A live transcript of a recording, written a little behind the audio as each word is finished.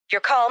Your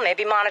call may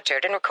be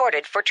monitored and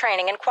recorded for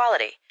training and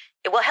quality.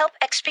 It will help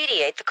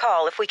expedite the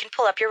call if we can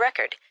pull up your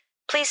record.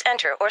 Please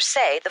enter or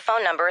say the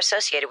phone number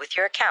associated with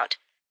your account,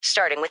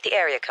 starting with the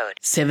area code.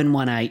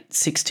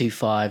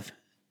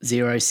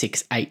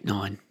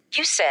 718-625-0689.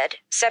 You said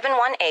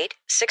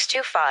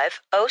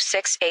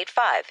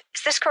 718-625-0685.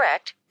 Is this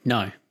correct?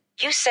 No.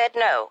 You said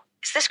no.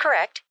 Is this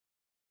correct?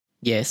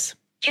 Yes.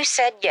 You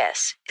said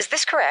yes. Is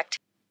this correct?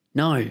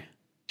 No.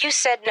 You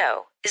said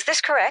no. Is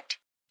this correct?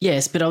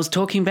 Yes, but I was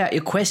talking about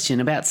your question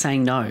about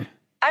saying no.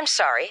 I'm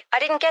sorry, I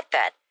didn't get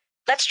that.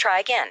 Let's try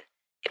again.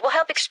 It will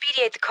help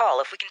expedite the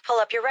call if we can pull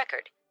up your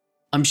record.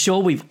 I'm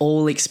sure we've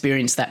all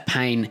experienced that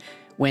pain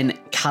when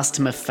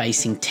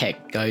customer-facing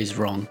tech goes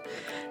wrong.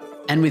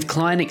 And with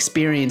client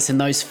experience and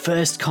those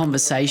first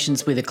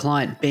conversations with a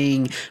client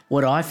being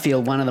what I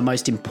feel one of the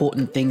most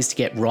important things to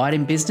get right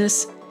in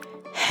business,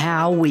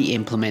 how we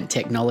implement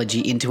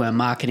technology into our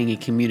marketing and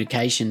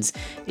communications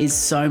is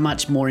so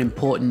much more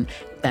important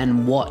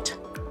than what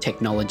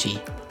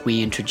technology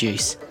we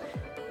introduce.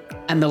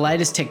 And the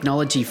latest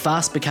technology,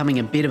 fast becoming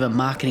a bit of a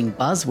marketing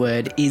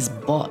buzzword, is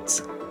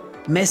bots.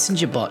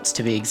 Messenger bots,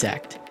 to be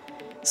exact.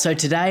 So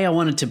today I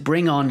wanted to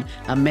bring on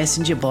a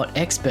messenger bot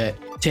expert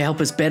to help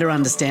us better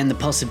understand the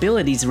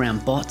possibilities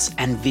around bots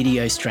and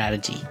video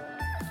strategy,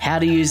 how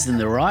to use them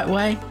the right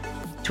way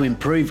to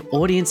improve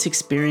audience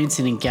experience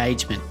and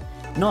engagement,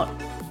 not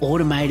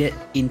automate it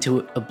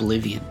into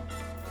oblivion.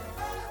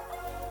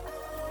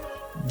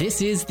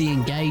 This is the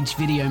Engage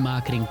Video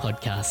Marketing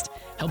Podcast,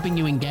 helping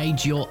you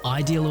engage your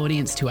ideal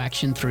audience to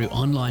action through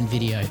online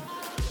video.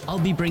 I'll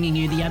be bringing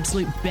you the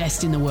absolute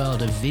best in the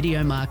world of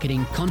video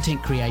marketing,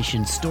 content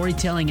creation,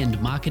 storytelling, and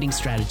marketing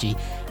strategy,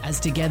 as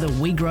together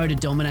we grow to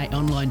dominate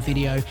online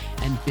video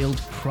and build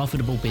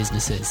profitable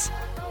businesses.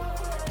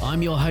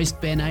 I'm your host,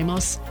 Ben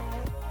Amos.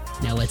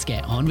 Now let's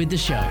get on with the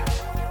show.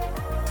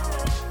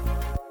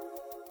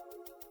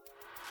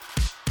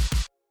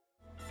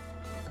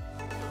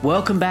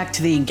 Welcome back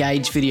to the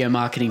Engage Video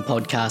Marketing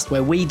Podcast,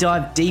 where we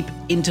dive deep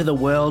into the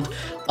world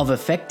of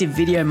effective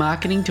video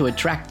marketing to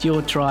attract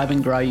your tribe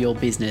and grow your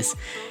business.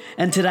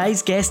 And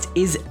today's guest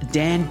is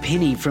Dan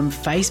Pinne from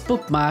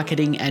Facebook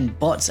marketing and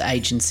bots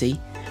agency,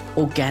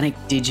 Organic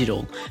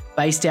Digital,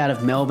 based out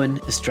of Melbourne,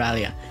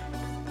 Australia.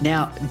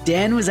 Now,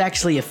 Dan was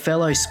actually a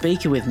fellow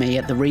speaker with me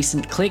at the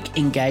recent Click,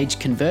 Engage,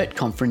 Convert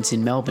conference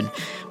in Melbourne,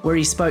 where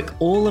he spoke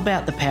all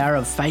about the power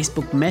of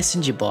Facebook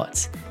Messenger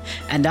bots.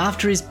 And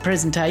after his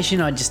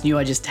presentation, I just knew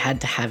I had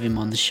to have him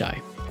on the show.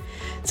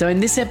 So in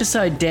this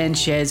episode, Dan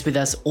shares with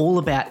us all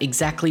about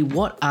exactly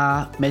what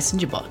are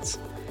messenger bots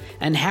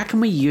and how can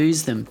we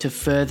use them to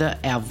further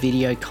our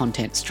video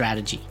content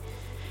strategy.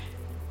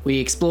 We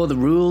explore the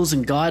rules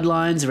and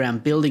guidelines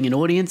around building an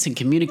audience and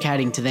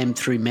communicating to them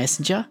through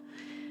Messenger.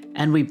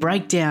 And we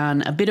break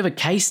down a bit of a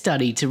case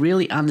study to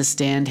really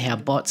understand how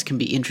bots can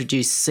be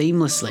introduced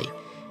seamlessly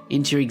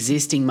into your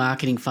existing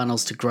marketing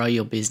funnels to grow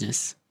your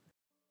business.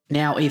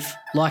 Now, if,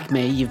 like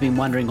me, you've been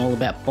wondering all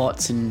about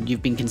bots and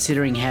you've been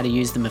considering how to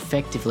use them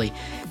effectively,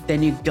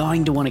 then you're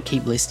going to want to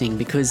keep listening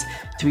because,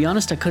 to be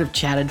honest, I could have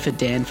chatted for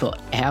Dan for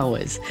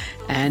hours.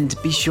 And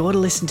be sure to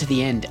listen to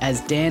the end, as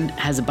Dan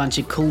has a bunch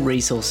of cool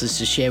resources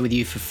to share with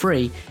you for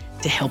free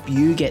to help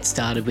you get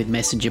started with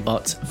messenger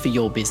bots for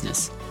your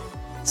business.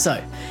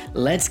 So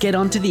let's get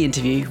on to the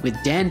interview with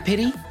Dan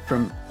Pinne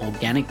from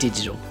Organic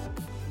Digital.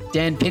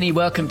 Dan Pinne,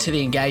 welcome to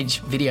the Engage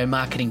Video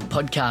Marketing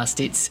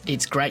Podcast.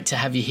 It's great to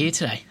have you here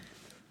today.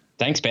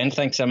 Thanks, Ben.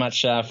 Thanks so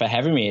much for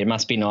having me. It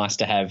must be nice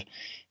to have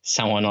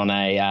someone on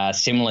a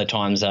similar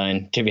time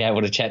zone to be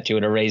able to chat to you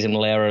at a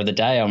reasonable hour of the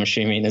day, I'm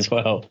assuming as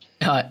well.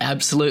 It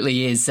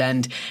absolutely is.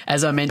 And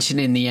as I mentioned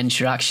in the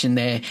introduction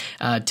there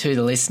to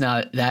the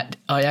listener, that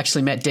I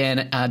actually met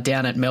Dan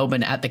down at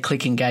Melbourne at the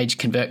Click, Engage,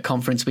 Convert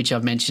conference, which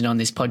I've mentioned on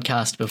this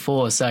podcast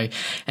before.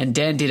 And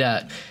Dan did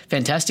a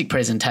fantastic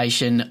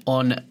presentation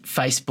on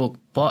Facebook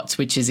bots,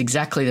 which is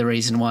exactly the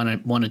reason why I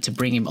wanted to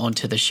bring him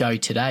onto the show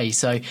today.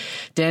 So,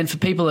 Dan, for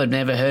people who have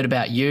never heard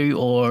about you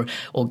or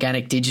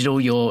Organic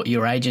Digital,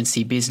 your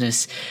agency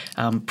business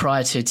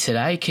prior to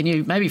today, can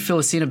you maybe fill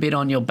us in a bit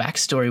on your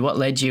backstory? What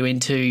led you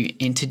into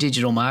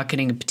digital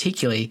marketing, and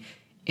particularly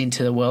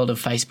into the world of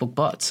Facebook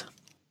bots?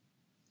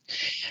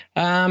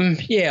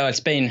 It's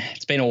been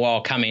a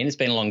while coming. It's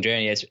been a long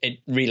journey. It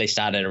really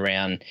started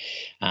around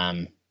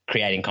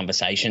creating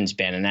conversations,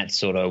 Ben, and that's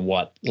sort of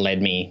what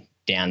led me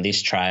down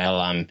this trail.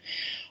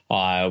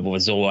 I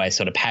was always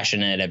sort of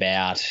passionate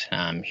about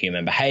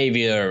human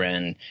behavior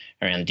and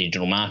around the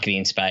digital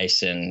marketing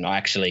space. And I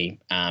actually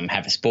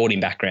have a sporting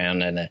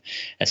background and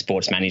a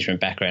sports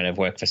management background. I've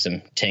worked for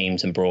some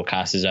teams and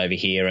broadcasters over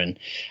here, and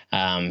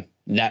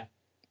that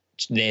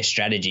their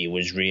strategy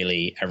was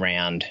really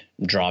around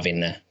driving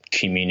the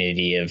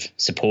community of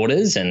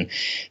supporters and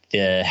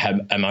the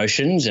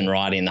emotions and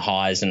riding the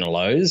highs and the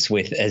lows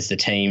as the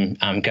team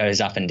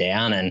goes up and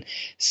down. And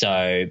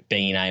so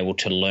being able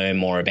to learn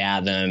more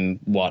about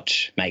them,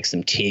 what makes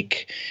them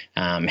tick,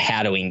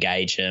 how to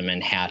engage them,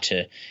 and how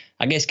to,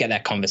 I guess, get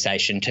that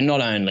conversation to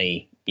not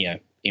only,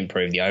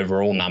 improve the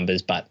overall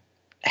numbers, but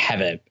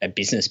have a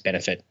business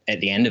benefit at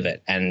the end of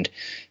it. And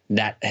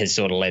that has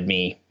sort of led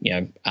me,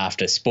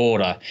 after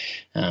sport,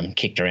 I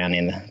kicked around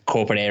in the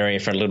corporate area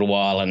for a little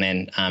while, and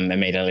then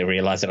immediately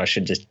realised that I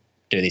should just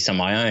do this on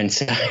my own.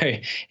 So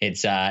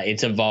it's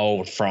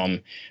evolved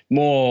from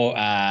more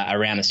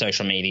around the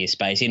social media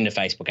space into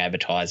Facebook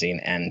advertising,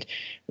 and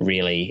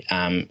really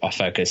I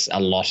focus a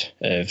lot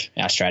of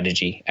our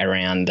strategy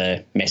around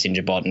the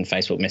Messenger bot and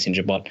Facebook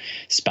Messenger bot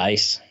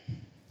space.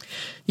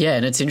 Yeah,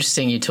 and it's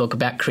interesting you talk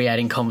about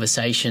creating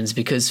conversations,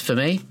 because for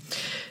me,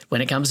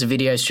 when it comes to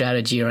video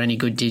strategy or any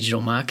good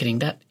digital marketing,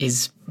 that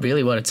is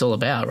really what it's all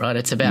about, right?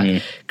 It's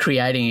about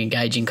creating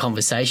engaging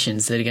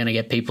conversations that are going to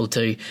get people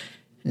to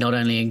not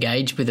only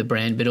engage with a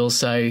brand, but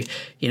also,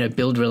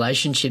 build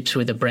relationships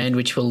with a brand,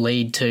 which will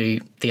lead to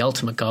the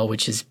ultimate goal,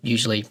 which is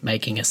usually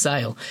making a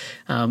sale.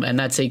 And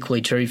that's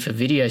equally true for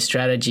video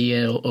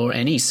strategy or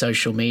any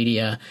social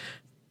media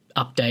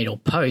update or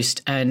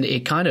post. And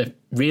it kind of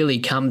really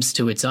comes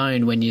to its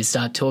own when you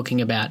start talking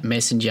about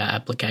messenger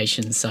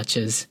applications such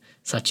as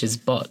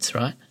bots,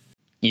 right?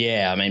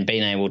 Yeah, I mean,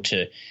 being able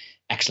to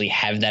actually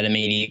have that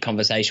immediate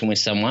conversation with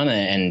someone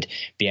and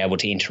be able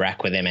to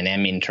interact with them and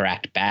them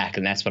interact back.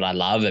 And that's what I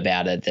love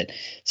about it, that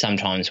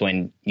sometimes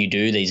when you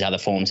do these other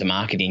forms of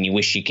marketing, you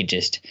wish you could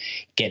just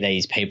get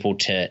these people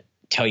to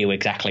tell you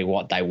exactly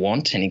what they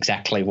want and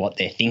exactly what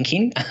they're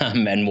thinking,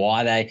 and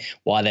why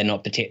they're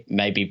not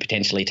maybe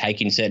potentially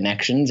taking certain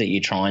actions that you're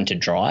trying to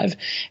drive.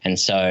 And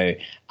so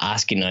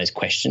asking those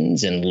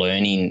questions and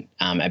learning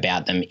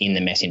about them in the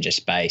messenger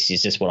space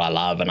is just what I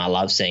love. And I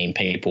love seeing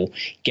people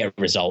get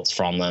results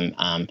from them,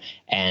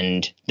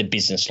 and the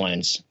business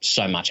learns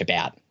so much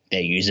about their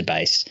user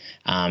base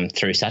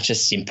through such a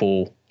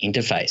simple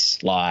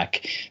interface.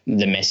 Like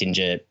the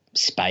messenger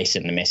space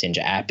and the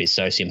messenger app is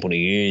so simple to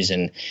use,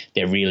 and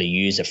they're really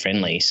user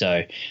friendly.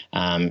 So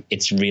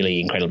it's really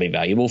incredibly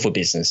valuable for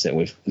businesses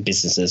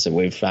that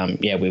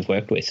we've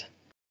worked with.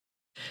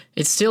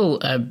 It's still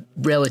a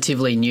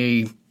relatively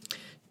new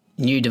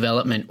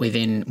development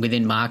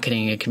within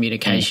marketing and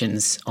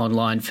communications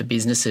online for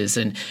businesses.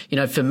 And,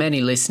 for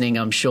many listening,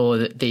 I'm sure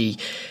that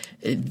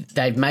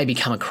they've maybe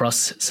come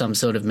across some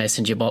sort of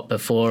messenger bot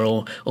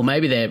before, or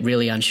maybe they're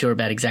really unsure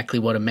about exactly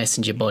what a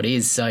messenger bot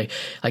is. So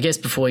I guess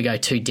before we go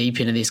too deep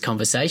into this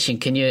conversation,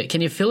 can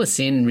you fill us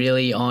in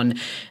really on,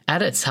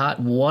 at its heart,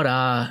 what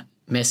are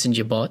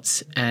messenger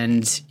bots,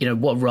 and,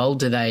 what role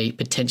do they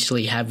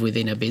potentially have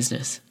within a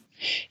business?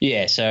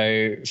 Yeah,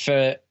 so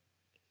for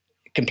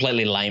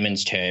completely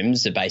layman's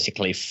terms, the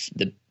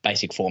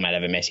basic format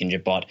of a messenger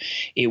bot,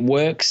 it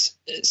works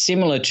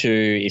similar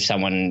to if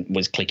someone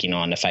was clicking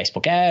on a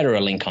Facebook ad or a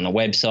link on a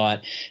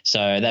website.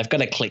 So they've got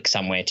to click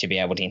somewhere to be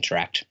able to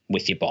interact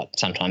with your bot.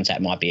 Sometimes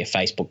that might be a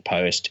Facebook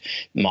post,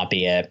 might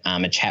be a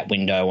chat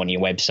window on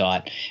your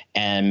website.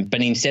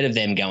 But instead of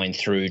them going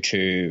through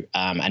to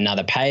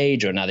another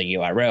page or another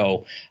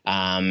URL,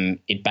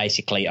 it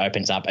basically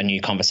opens up a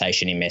new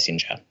conversation in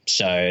Messenger.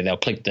 So they'll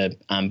click the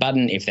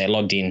button if they're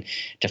logged in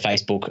to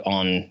Facebook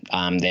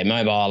on their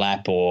mobile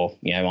app, or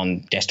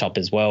on desktop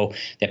as well.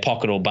 Their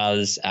pocket will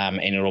buzz,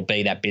 and it'll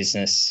be that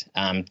business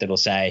that'll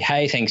say,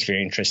 "Hey, thanks for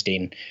your interest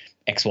in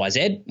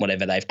XYZ,"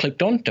 whatever they've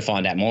clicked on to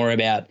find out more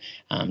about.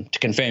 To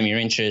confirm your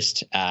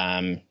interest,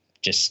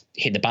 just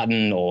hit the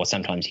button, or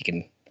sometimes you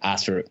can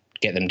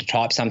get them to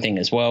type something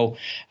as well.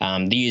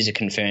 The user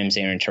confirms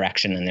their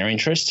interaction and their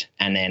interest,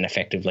 and then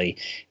effectively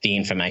the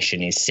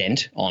information is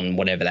sent on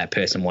whatever that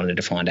person wanted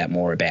to find out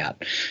more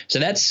about. So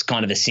that's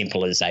kind of as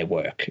simple as they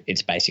work.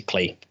 It's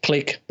basically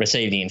click,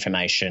 receive the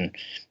information,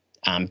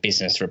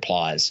 business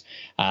replies.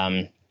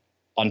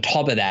 On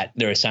top of that,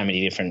 there are so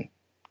many different,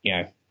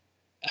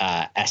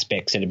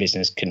 aspects that a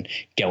business can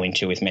go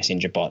into with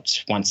messenger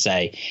bots. Once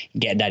they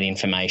get that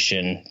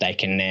information, they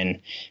can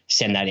then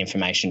send that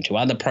information to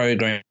other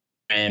programs.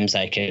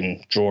 They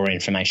can draw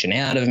information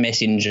out of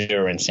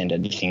Messenger and send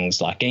it to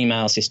things like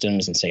email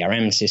systems and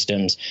CRM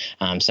systems.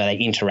 So they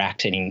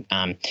interact and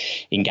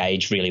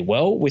engage really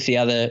well with the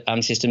other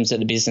systems that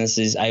the business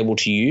is able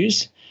to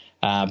use.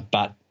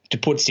 But to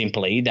put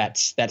simply,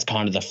 that's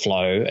kind of the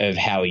flow of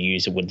how a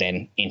user would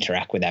then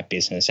interact with that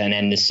business. And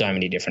then there's so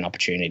many different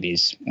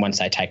opportunities once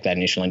they take that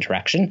initial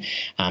interaction.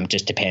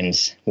 Just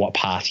depends what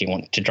path you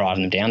want to drive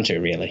them down to,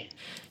 really.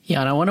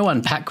 Yeah, and I want to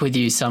unpack with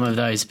you some of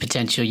those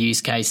potential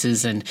use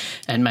cases and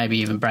maybe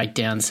even break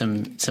down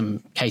some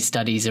case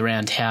studies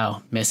around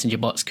how messenger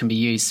bots can be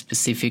used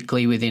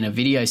specifically within a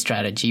video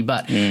strategy.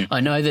 But I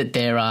know that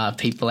there are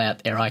people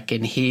out there, I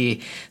can hear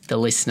the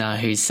listener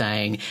who's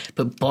saying,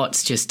 but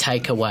bots just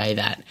take away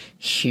that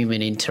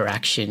human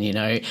interaction,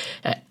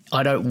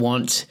 I don't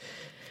want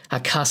a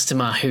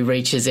customer who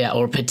reaches out,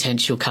 or a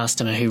potential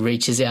customer who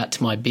reaches out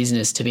to my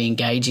business, to be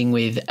engaging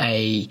with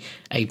a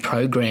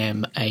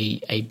program,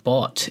 a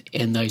bot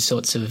in those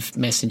sorts of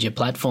messenger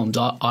platforms.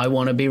 I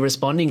want to be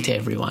responding to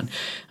everyone.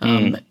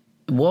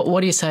 What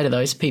do you say to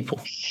those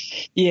people?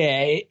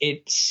 Yeah,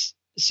 it's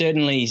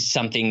certainly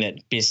something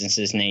that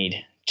businesses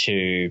need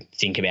to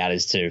think about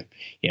as to,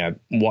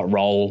 what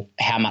role,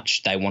 how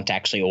much they want to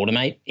actually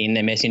automate in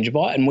their messenger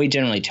bot. And we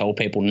generally tell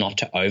people not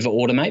to over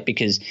automate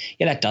because,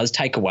 that does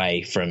take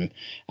away from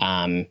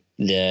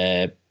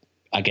the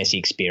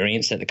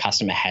experience that the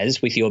customer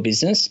has with your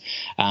business.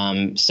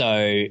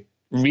 So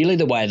really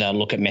the way they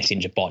look at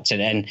messenger bots,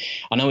 and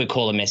I know we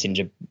call them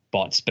messenger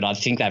bots, but I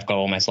think they've got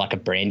almost like a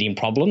branding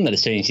problem that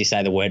as soon as you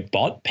say the word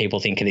bot,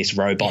 people think of this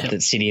robot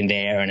that's sitting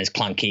there and is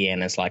clunky,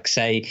 and it's like,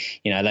 say,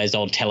 those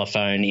old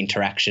telephone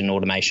interaction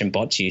automation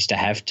bots you used to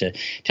have to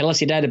tell us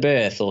your date of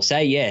birth or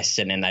say yes,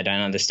 and then they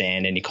don't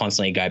understand and you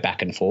constantly go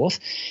back and forth.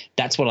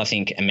 That's what I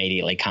think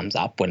immediately comes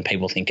up when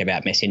people think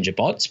about messenger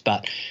bots.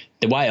 But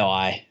the way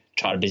I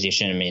try to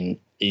position them in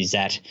is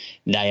that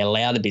they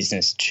allow the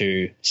business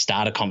to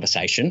start a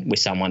conversation with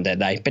someone that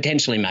they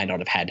potentially may not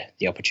have had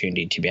the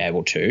opportunity to be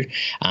able to,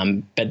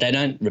 but they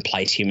don't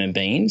replace human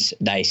beings.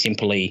 They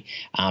simply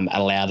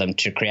allow them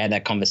to create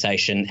that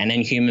conversation, and then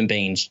human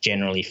beings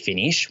generally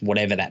finish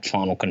whatever that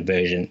final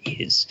conversion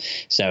is.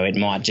 So it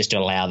might just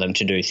allow them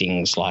to do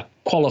things like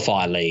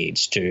qualify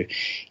leads, to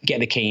get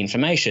the key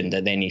information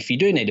that then if you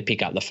do need to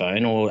pick up the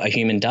phone or a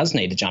human does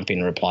need to jump in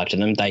and reply to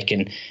them, they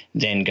can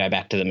then go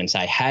back to them and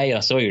say, hey, I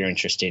saw you're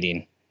interested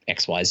in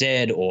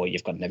XYZ, or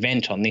you've got an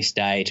event on this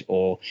date,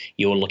 or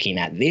you're looking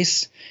at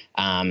this.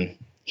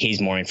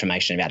 Here's more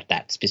information about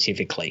that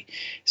specifically.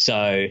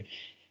 So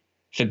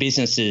for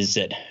businesses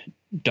that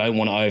don't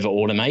want to over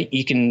automate,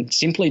 you can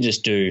simply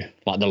just do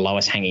like the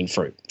lowest hanging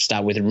fruit.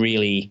 Start with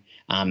really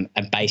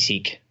a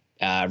basic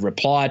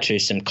reply to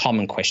some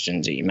common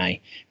questions that you may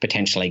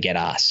potentially get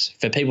asked.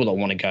 For people that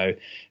want to go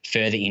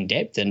further in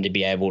depth and to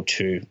be able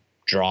to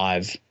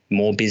drive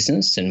more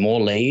business and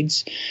more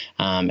leads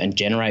and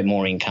generate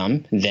more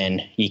income, then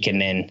you can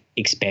then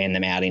expand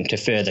them out into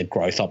further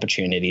growth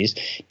opportunities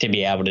to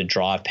be able to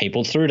drive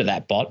people through to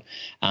that bot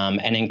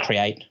and then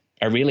create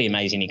a really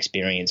amazing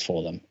experience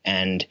for them.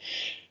 And,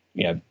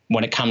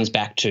 when it comes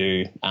back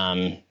to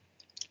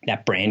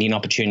that branding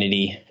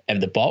opportunity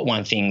of the bot,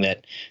 one thing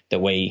that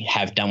we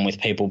have done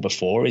with people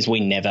before is we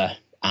never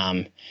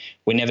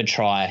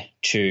try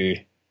to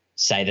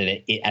say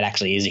that it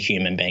actually is a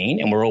human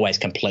being, and we're always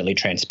completely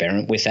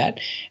transparent with that.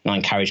 And I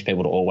encourage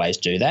people to always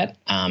do that.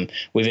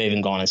 We've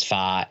even gone as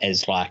far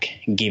as like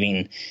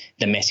giving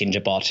the messenger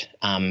bot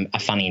a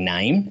funny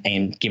name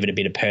and give it a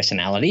bit of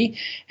personality.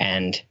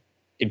 And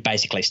it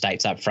basically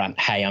states up front,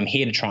 hey, I'm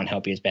here to try and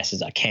help you as best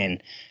as I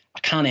can. I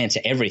can't answer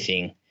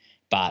everything,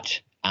 but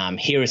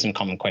here are some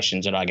common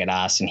questions that I get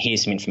asked, and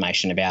here's some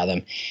information about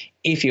them.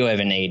 If you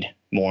ever need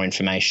more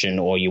information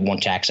or you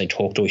want to actually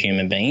talk to a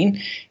human being,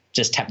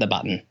 just tap the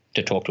button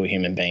to talk to a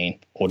human being,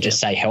 or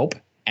just say help,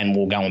 and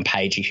we'll go and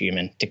page a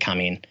human to come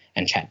in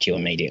and chat to you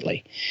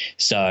immediately.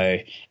 So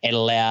it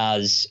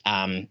allows,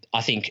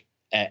 I think,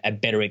 a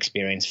better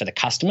experience for the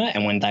customer.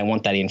 And when they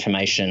want that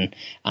information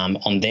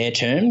on their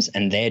terms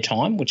and their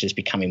time, which is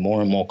becoming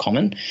more and more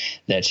common,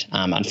 that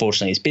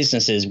unfortunately as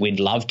businesses, we'd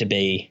love to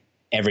be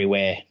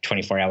everywhere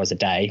 24 hours a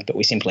day, but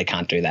we simply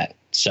can't do that.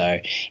 So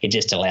it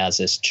just allows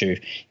us to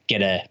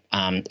get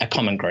a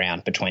common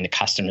ground between the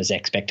customer's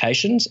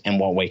expectations and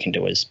what we can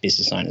do as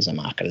business owners and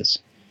marketers.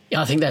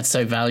 Yeah, I think that's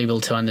so valuable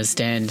to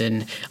understand.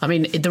 And I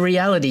mean, the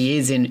reality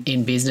is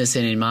in business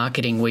and in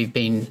marketing, we've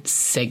been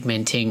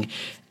segmenting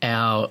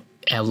our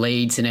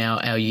leads and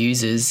our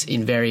users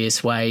in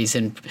various ways,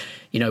 and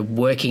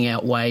working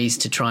out ways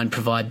to try and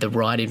provide the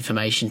right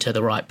information to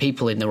the right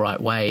people in the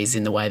right ways,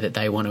 in the way that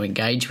they want to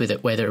engage with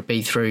it, whether it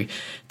be through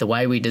the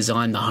way we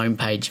design the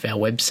homepage of our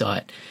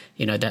website,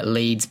 that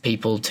leads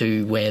people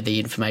to where the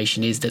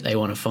information is that they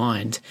want to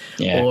find,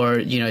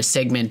 or,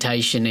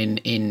 segmentation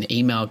in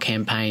email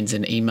campaigns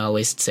and email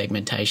list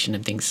segmentation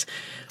and things,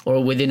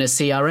 or within a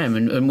CRM.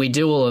 And we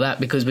do all of that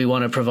because we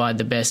want to provide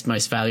the best,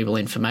 most valuable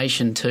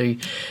information to,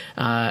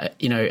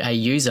 a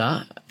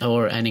user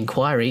or an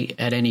inquiry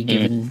at any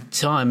given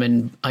time.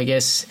 And I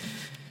guess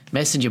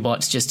messenger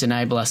bots just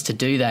enable us to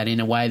do that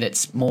in a way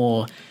that's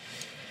more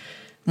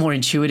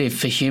intuitive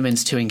for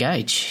humans to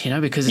engage,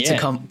 because it's a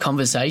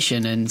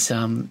conversation.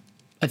 And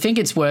I think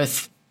it's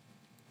worth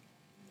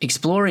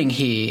exploring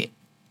here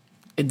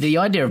the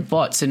idea of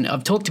bots. And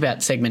I've talked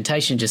about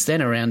segmentation just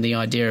then around the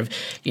idea of,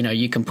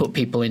 you can put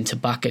people into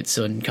buckets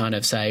and kind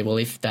of say, well,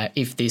 if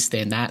this,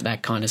 then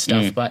that kind of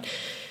stuff. But,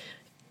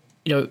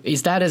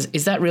 is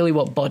that really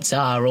what bots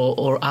are,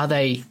 or are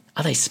they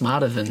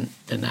smarter than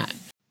that?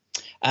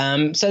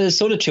 So there's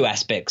sort of two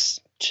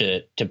aspects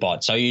to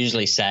bots. I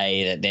usually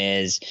say that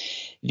there's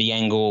the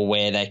angle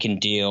where they can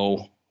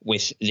deal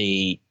with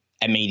the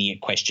immediate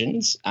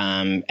questions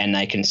and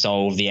they can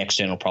solve the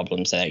external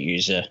problems that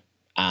user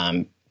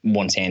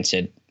wants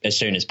answered as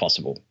soon as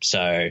possible.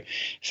 So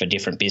for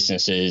different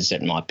businesses,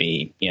 it might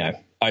be,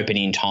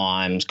 opening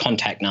times,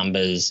 contact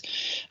numbers,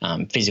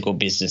 physical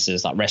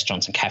businesses like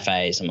restaurants and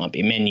cafes. It might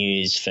be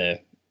menus for,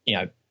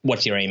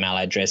 what's your email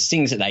address,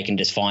 things that they can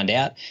just find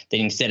out, that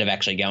instead of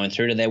actually going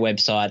through to their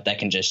website, they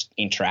can just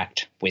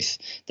interact with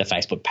the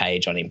Facebook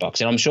page on inbox.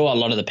 And I'm sure a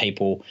lot of the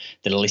people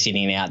that are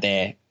listening out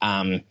there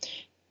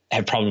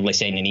have probably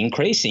seen an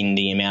increase in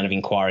the amount of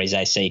inquiries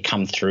they see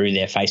come through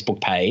their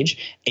Facebook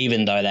page,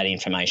 even though that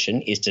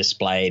information is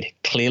displayed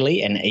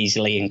clearly and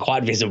easily and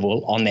quite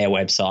visible on their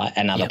website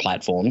and other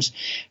platforms.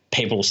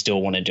 People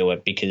still want to do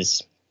it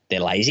because they're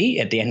lazy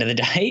at the end of the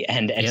day,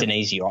 and it's an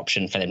easier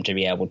option for them to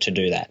be able to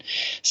do that.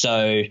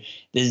 So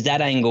there's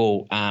that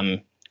angle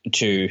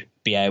to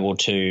be able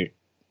to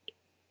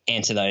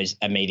answer those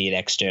immediate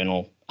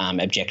external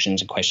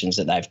objections and questions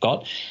that they've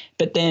got.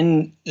 But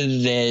then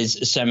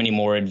there's so many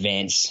more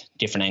advanced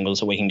different angles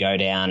that we can go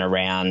down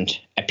around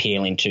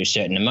appealing to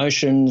certain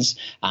emotions.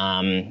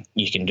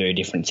 You can do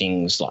different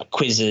things like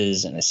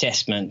quizzes and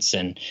assessments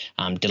and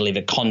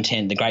deliver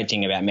content. The great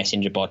thing about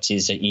messenger bots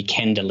is that you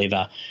can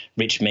deliver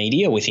rich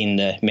media within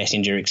the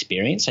messenger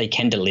experience. So you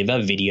can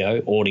deliver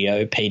video,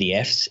 audio,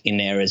 PDFs in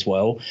there as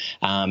well.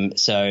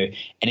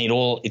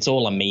 It's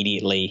all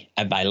immediately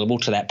available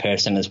to that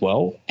person as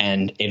well,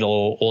 and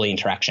all the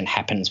interaction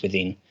happens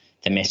within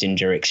the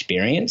messenger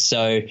experience.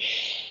 So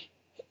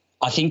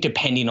I think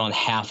depending on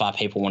how far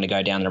people want to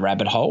go down the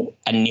rabbit hole,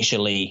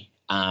 initially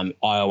I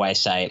always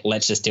say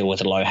let's just deal with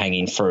the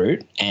low-hanging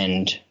fruit,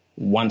 and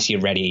once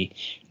you're ready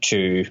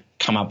to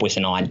come up with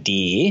an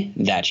idea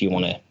that you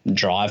want to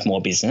drive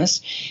more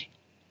business,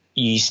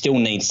 you still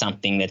need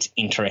something that's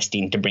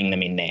interesting to bring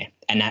them in there.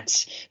 And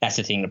that's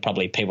the thing that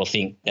probably people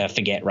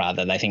forget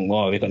rather. They think,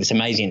 well, we've got this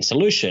amazing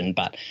solution,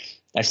 but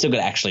they've still got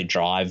to actually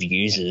drive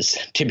users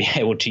to be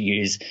able to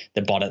use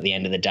the bot at the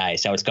end of the day.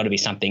 So it's got to be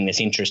something that's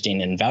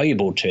interesting and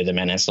valuable to them.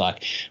 And it's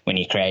like when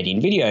you're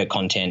creating video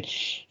content,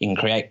 you can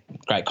create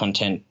great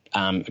content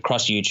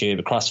across YouTube,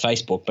 across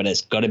Facebook, but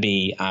it's got to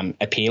be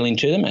appealing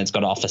to them, and it's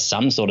got to offer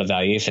some sort of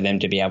value for them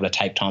to be able to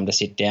take time to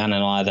sit down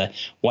and either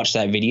watch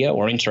that video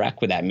or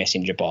interact with that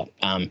messenger bot.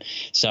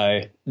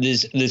 So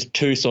there's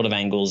two sort of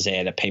angles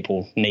there that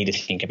people need to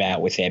think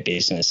about with their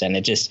business, and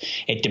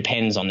it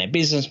depends on their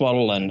business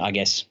model and I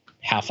guess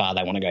how far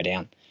they want to go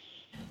down.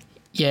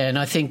 Yeah, and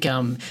I think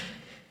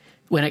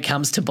when it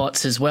comes to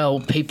bots as well,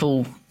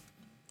 people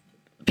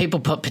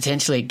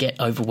potentially get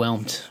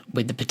overwhelmed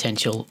with the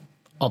potential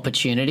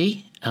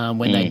opportunity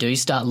when they do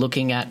start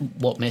looking at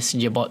what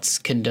messenger bots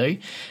can do.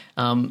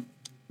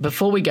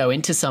 Before we go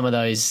into some of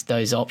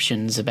those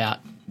options about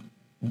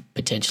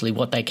potentially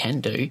what they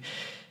can do,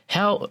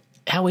 how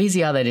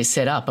easy are they to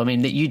set up? I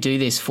mean, that you do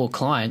this for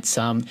clients.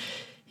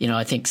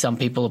 I think some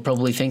people are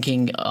probably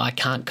thinking, I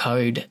can't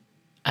code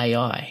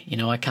AI,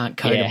 I can't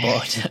code a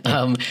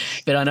bot,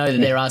 but I know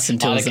that there are some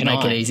tools that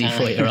make it easy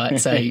for you, right?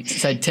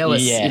 So tell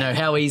us,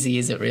 how easy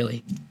is it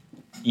really?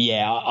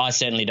 Yeah, I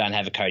certainly don't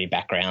have a coding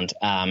background,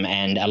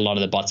 and a lot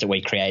of the bots that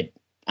we create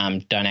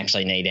don't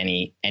actually need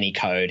any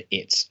code.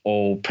 It's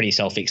all pretty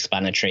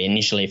self-explanatory.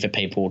 Initially, for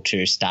people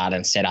to start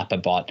and set up a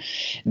bot,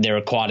 there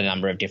are quite a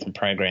number of different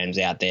programs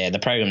out there. The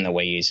program that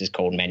we use is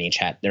called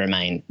ManyChat.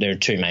 There are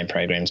two main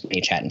programs,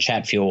 ManyChat and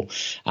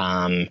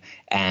ChatFuel,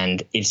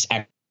 and it's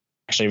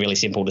actually really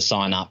simple to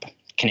sign up,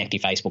 connect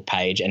your Facebook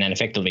page, and then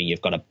effectively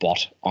you've got a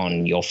bot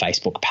on your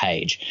Facebook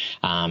page,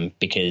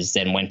 because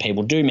then when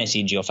people do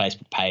message your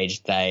Facebook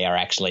page, they are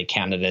actually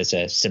counted as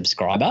a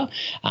subscriber,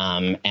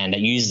 and it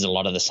uses a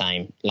lot of the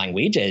same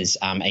language as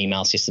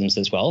email systems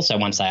as well. So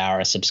once they are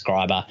a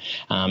subscriber,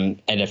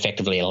 it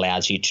effectively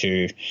allows you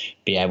to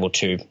be able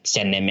to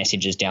send their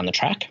messages down the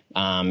track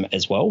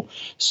as well.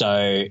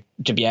 So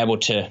to be able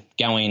to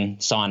go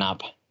in, sign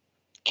up,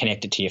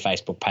 connect it to your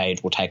Facebook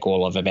page will take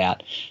all of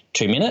about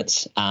 2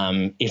 minutes.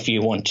 If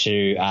you want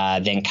to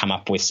then come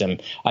up with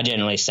I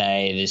generally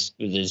say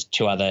there's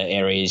two other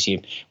areas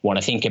you want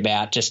to think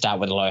about. Just start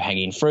with a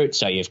low-hanging fruit.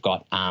 So you've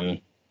got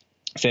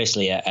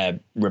firstly a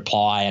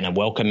reply and a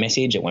welcome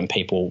message when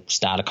people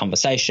start a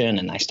conversation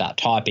and they start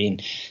typing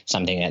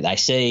something that they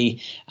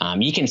see.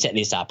 You can set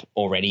this up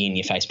already in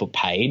your Facebook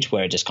page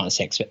where it just kind of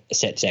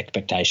sets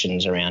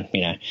expectations around,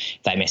 if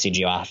they message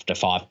you after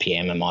 5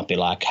 p.m, it might be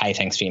like, hey,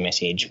 thanks for your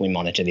message. We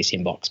monitor this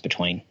inbox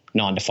between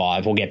 9 to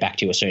 5. We'll get back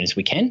to you as soon as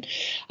we can.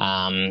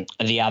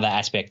 The other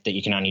aspect that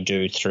you can only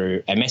do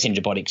through a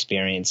messenger bot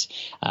experience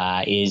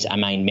is a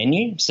main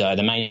menu. So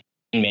the main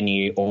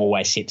menu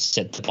always sits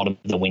at the bottom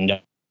of the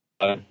window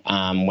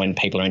when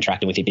people are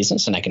interacting with your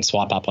business, and they can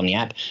swipe up on the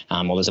app,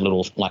 or there's a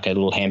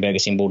little hamburger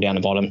symbol down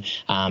the bottom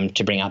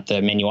to bring up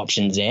the menu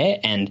options there.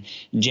 And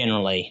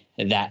generally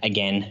that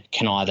again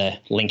can either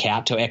link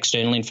out to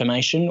external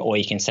information, or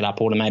you can set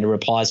up automated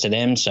replies to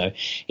them. So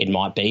it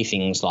might be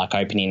things like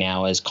opening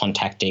hours,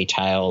 contact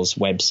details,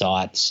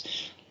 websites,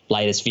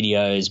 latest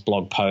videos,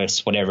 blog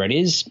posts, whatever it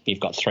is. You've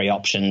got 3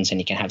 options,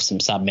 and you can have some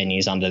sub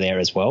menus under there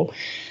as well.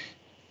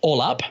 All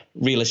up,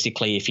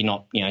 realistically, if you're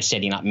not,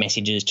 setting up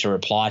messages to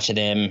reply to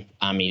them,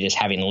 you're just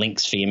having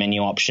links for your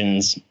menu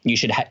options,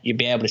 you'd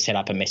be able to set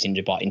up a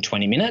messenger bot in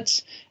 20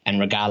 minutes. And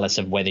regardless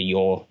of whether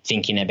you're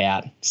thinking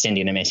about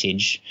sending a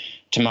message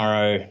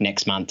tomorrow,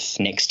 next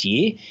month, next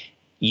year,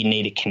 you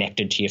need it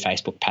connected to your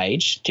Facebook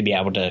page to be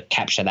able to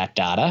capture that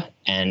data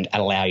and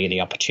allow you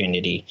the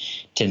opportunity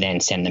to then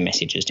send the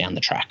messages down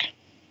the track.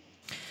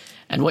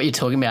 And what you're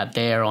talking about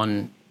there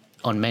on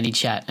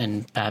ManyChat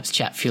and perhaps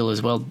ChatFuel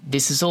as well,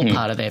 this is all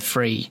part of their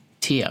free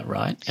tier,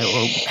 right?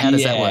 Or how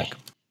does that work?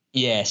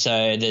 Yeah,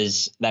 so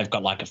they've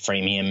got like a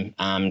freemium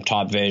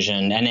type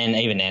version, and then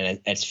even then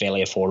it's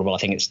fairly affordable. I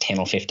think it's $10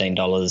 or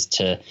 $15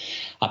 to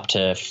up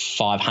to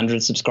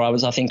 500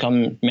 subscribers. I think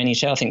on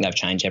ManyChat. I think they've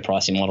changed their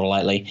pricing model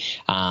lately.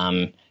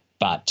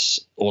 But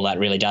all that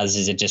really does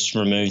is it just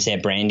removes their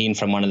branding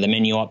from one of the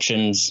menu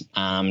options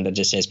that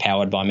just says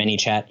powered by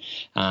ManyChat.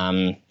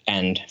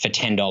 And for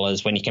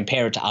 $10, when you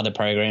compare it to other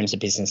programs that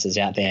businesses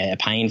out there are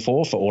paying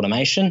for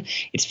automation,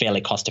 it's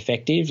fairly cost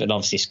effective. It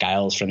obviously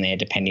scales from there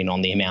depending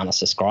on the amount of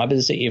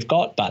subscribers that you've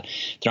got, but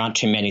there aren't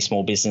too many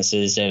small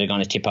businesses that are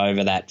going to tip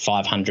over that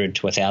 500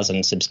 to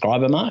 1,000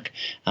 subscriber mark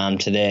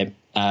to their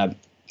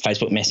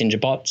Facebook Messenger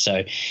bot.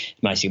 So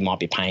most of you might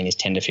be paying is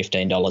 $10 to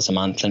 $15 a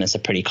month, and it's a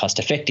pretty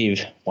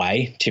cost-effective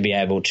way to be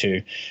able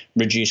to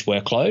reduce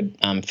workload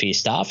for your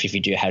staff if you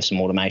do have some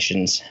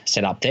automations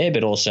set up there,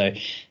 but also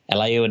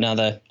allow you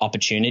another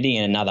opportunity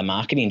and another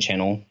marketing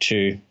channel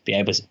to be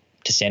able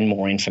to send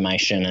more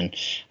information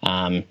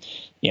and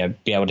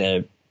be able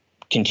to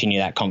continue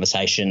that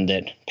conversation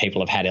that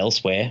people have had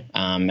elsewhere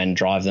and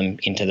drive them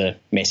into the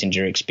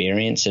Messenger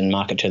experience and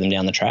market to them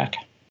down the track.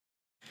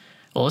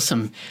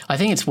 Awesome. I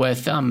think it's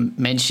worth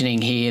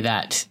mentioning here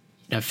that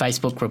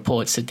Facebook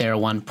reports that there are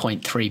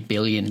 1.3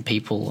 billion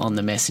people on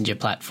the Messenger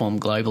platform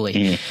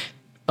globally.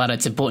 But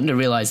it's important to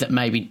realise that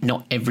maybe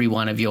not every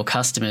one of your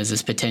customers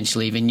is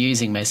potentially even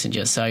using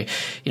Messenger. So,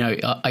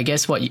 I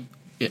guess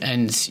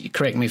and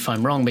correct me if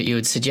I'm wrong, but you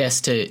would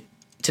suggest to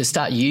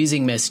start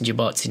using Messenger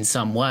bots in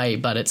some way,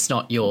 but it's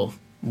not your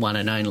one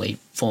and only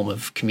form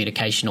of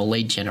communication or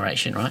lead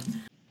generation, right?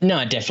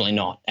 No, definitely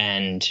not.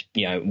 And,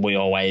 we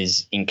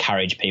always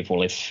encourage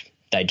people, if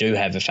they do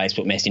have a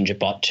Facebook Messenger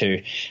bot,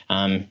 to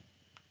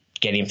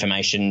get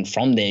information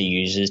from their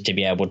users to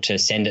be able to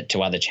send it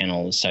to other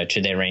channels, so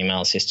to their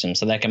email system,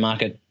 so they can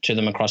market to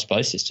them across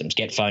both systems,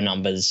 get phone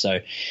numbers. So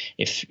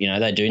if,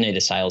 they do need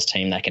a sales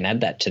team, they can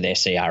add that to their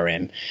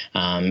CRM.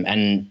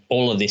 And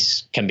all of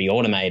this can be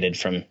automated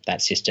from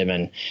that system.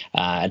 And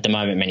at the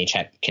moment,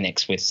 ManyChat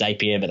connects with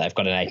Zapier, but they've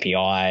got an API,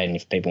 and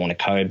if people want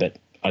to code, but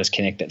I just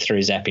connect it through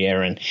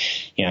Zapier, and,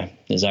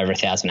 there's over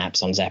 1,000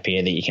 apps on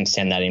Zapier that you can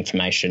send that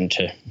information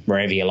to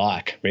wherever you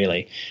like,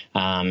 really.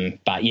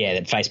 But yeah,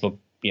 that Facebook,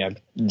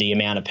 the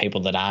amount of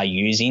people that are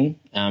using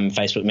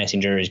Facebook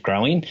Messenger is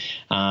growing.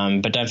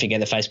 But don't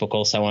forget that Facebook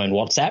also own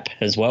WhatsApp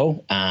as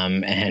well.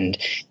 And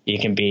you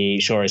can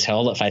be sure as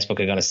hell that Facebook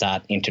are going to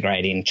start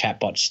integrating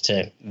chatbots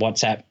to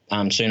WhatsApp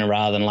sooner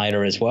rather than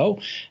later as well.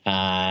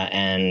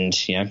 And,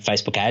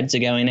 Facebook ads are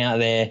going out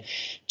there.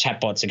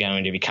 Chatbots are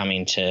going to be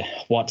coming to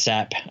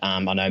WhatsApp. I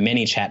know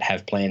ManyChat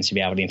have plans to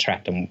be able to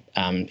interact them,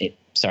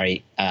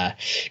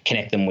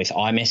 connect them with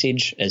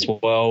iMessage as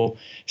well.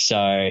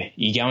 So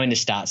you're going to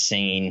start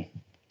seeing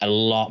a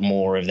lot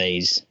more of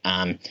these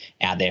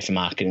out there for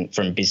marketing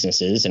from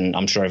businesses. And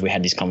I'm sure if we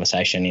had this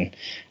conversation in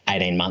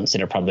 18 months,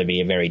 it'll probably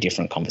be a very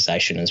different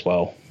conversation as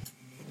well.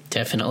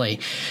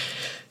 Definitely.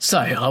 So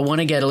I want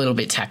to get a little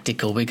bit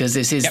tactical, because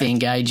this is the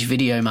Engage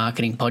Video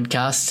Marketing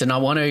Podcast, and I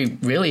want to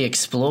really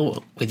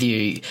explore with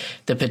you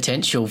the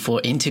potential for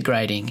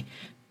integrating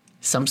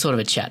some sort of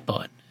a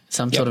chatbot,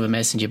 some sort of a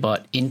messenger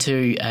bot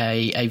into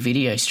a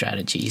video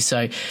strategy.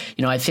 So,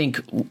 I think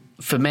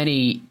for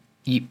many,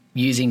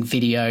 using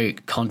video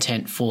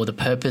content for the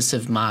purpose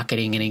of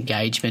marketing and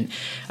engagement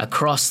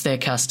across their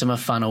customer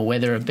funnel,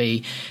 whether it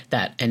be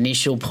that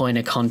initial point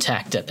of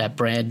contact at that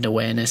brand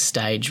awareness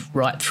stage,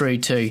 right through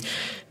to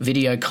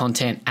video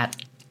content at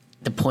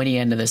the pointy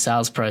end of the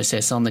sales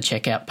process on the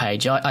checkout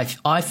page.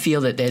 I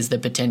feel that there's the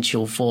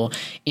potential for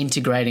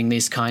integrating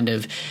this kind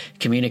of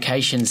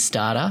communication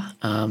starter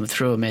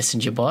through a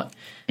messenger bot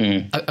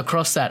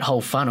across that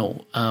whole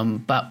funnel.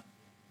 But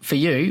for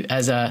you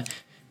as a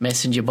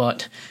messenger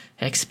bot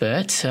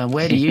expert,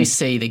 where do you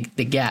see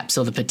the gaps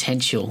or the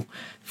potential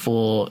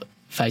for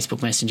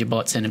Facebook Messenger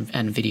bots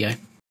and video?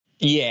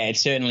 Yeah, it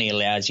certainly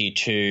allows you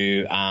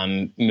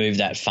to move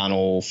that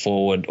funnel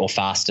forward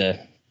faster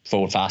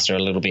a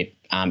little bit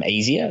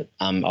easier.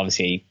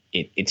 Obviously,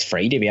 it's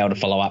free to be able to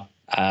follow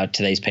up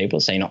to these people,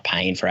 so you're not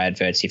paying for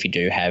adverts if you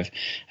do have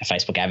a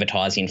Facebook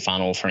advertising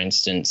funnel, for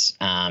instance.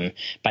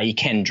 But you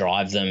can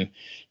drive them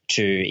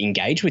to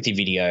engage with your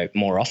video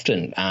more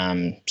often.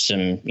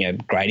 Some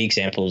great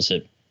examples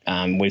that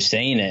we've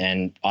seen,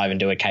 and I even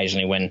do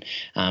occasionally when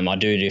I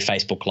do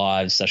Facebook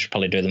Lives. I should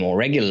probably do them more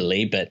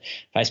regularly, but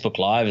Facebook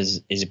Live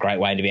is a great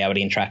way to be able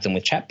to interact them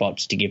with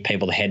chatbots to give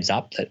people the heads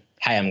up that,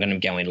 hey, I'm going to be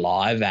going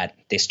live at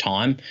this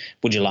time.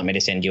 Would you like me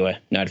to send you a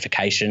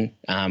notification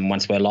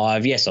once we're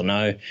live? Yes or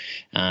no?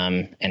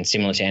 And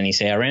similar to any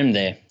CRM,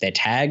 they're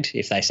tagged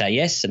if they say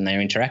yes and they're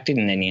interacting,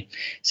 and then you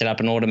set up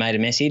an automated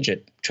message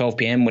at 12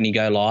 p.m. when you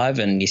go live,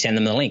 and you send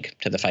them the link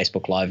to the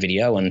Facebook Live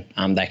video, and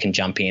they can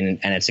jump in,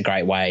 and it's a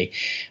great way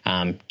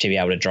to be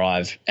able to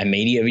drive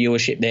immediate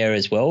viewership there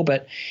as well.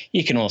 But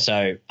you can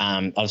also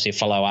obviously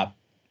follow up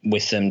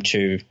with them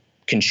to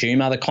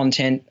consume other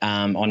content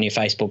on your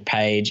Facebook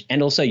page,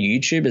 and also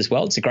YouTube as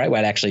well. It's a great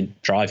way to actually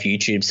drive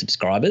YouTube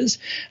subscribers.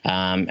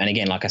 And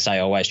again, like I say, I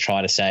always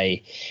try to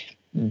say,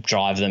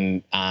 drive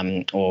them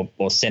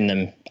or send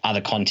them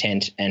other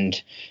content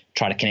and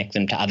try to connect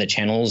them to other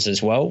channels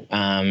as well,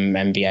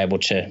 and be able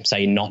to, so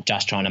you're not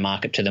just trying to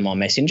market to them on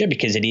Messenger,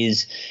 because it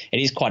is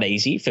quite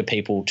easy for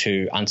people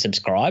to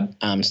unsubscribe.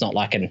 It's not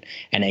like an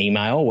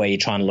email where you're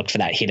trying to look for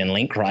that hidden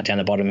link right down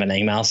the bottom of an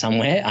email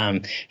somewhere.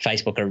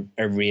 Facebook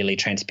are really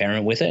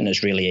transparent with it, and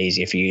it's really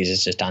easy for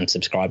users just to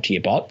unsubscribe to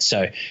your bot.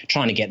 So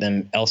trying to get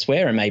them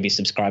elsewhere and maybe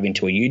subscribing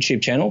to a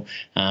YouTube channel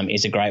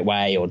is a great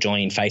way, or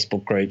joining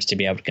Facebook groups to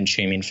be able to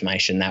consume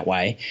information that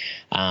way.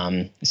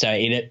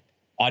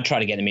 I try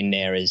to get them in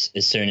there as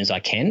soon as I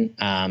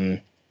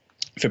can.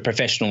 For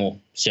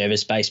professional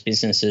service-based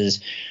businesses,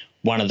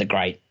 one of the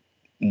great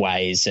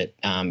ways that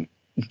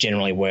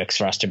generally works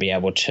for us to be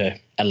able to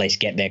at least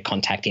get their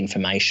contact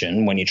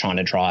information when you're trying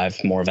to drive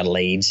more of a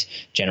leads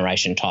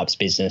generation types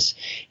business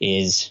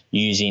is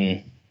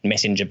using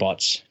messenger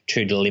bots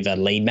to deliver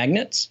lead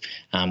magnets,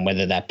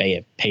 whether that be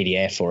a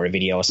PDF or a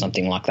video or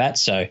something like that.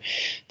 So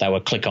they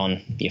will click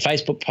on your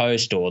Facebook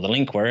post or the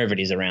link wherever it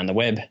is around the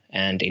web,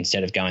 and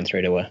instead of going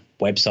through to a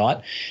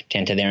website to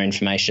enter their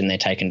information, they're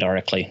taken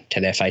directly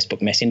to their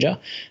Facebook Messenger.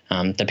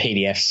 The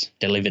PDF's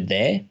delivered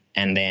there,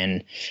 and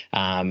then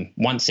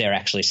once they're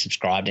actually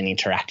subscribed and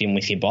interacting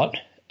with your bot,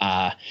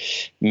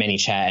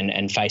 ManyChat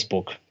and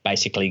Facebook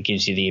basically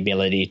gives you the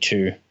ability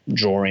to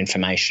draw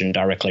information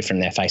directly from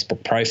their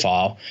Facebook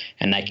profile,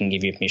 and they can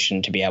give you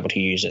permission to be able to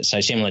use it.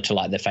 So similar to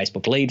like the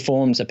Facebook lead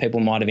forms that people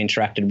might have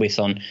interacted with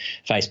on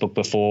Facebook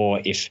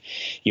before, if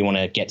you want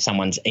to get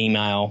someone's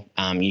email,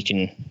 you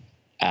can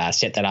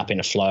set that up in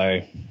a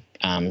flow.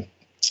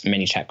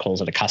 ManyChat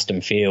calls it a custom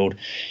field.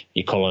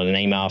 You call it an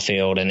email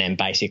field, and then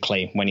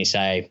basically when you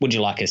say, would you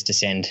like us to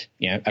send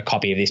a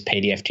copy of this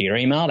PDF to your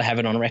email to have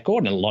it on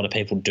record? And a lot of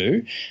people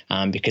do,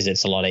 because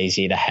it's a lot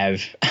easier to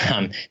have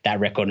that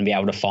record and be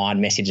able to find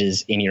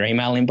messages in your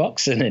email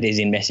inbox than it is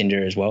in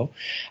Messenger as well.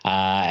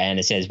 And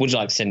it says, would you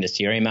like to send us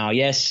to your email?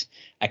 Yes.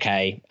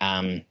 Okay.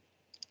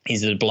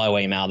 Is the below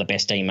email the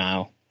best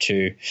email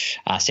to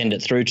send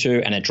it through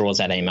to? And it draws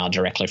that email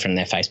directly from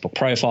their Facebook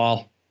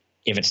profile.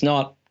 If it's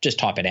not, just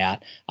type it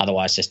out.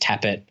 Otherwise, just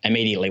tap it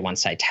immediately.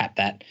 Once they tap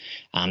that,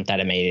 that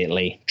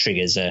immediately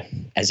triggers a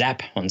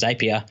Zap on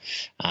Zapier,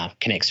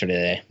 connects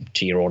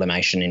to your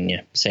automation in your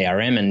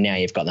CRM, and now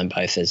you've got them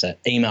both as an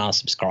email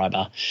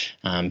subscriber,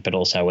 but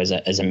also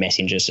as a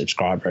Messenger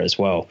subscriber as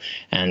well.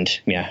 And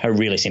a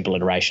really simple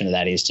iteration of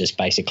that is just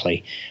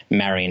basically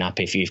marrying up.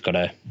 If you've got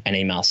an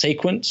email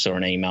sequence or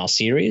an email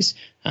series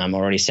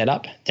already set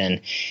up,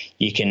 then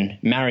you can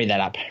marry that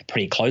up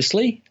pretty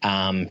closely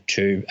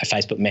to a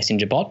Facebook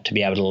Messenger bot to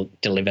be able to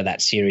deliver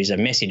that series of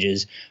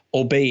messages,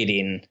 albeit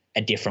in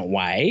a different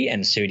way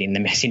and suiting the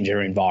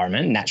Messenger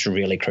environment, and that's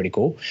really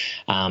critical.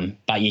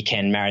 But you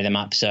can marry them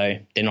up so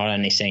they're not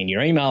only seeing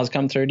your emails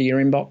come through to their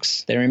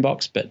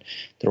inbox, but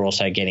they're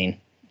also getting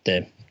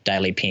the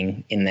daily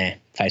ping in their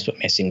Facebook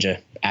Messenger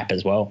app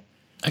as well.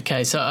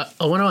 Okay, so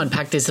I want to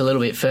unpack this a little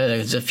bit further.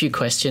 There's a few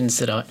questions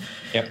that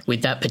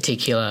with that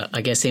particular,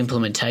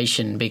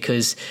 implementation,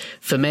 because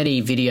for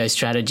many video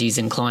strategies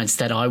and clients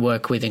that I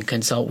work with and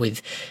consult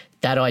with,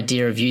 that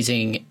idea of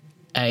using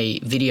a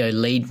video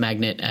lead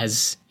magnet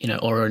as,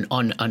 or an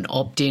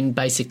opt-in,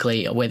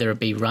 basically, whether it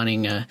be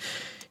running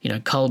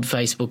cold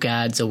Facebook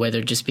ads or whether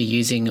it just be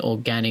using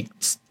organic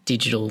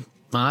digital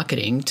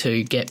marketing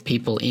to get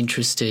people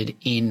interested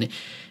in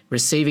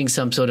receiving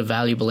some sort of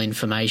valuable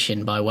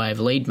information by way of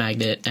lead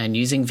magnet, and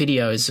using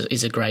video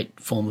is a great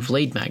form of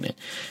lead magnet.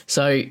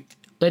 So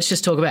let's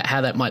just talk about how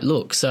that might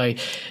look. So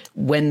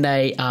when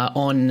they are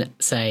on,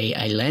 say,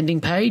 a landing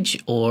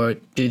page, or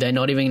do they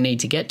not even need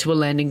to get to a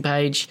landing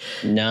page?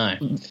 No.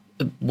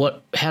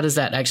 How does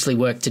that actually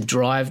work to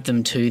drive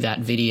them to that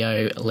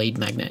video lead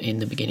magnet in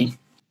the beginning?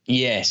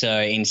 Yeah, so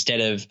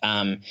instead of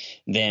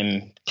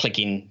them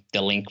clicking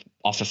the link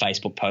off a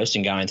Facebook post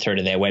and going through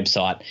to their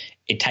website,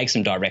 it takes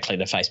them directly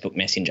to Facebook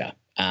Messenger.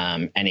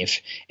 And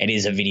if it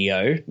is a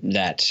video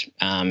that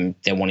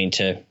they're wanting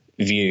to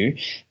view,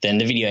 then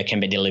the video can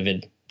be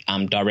delivered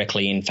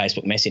directly in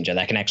Facebook Messenger.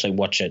 They can actually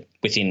watch it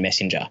within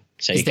Messenger.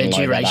 So is there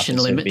duration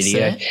limits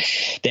video.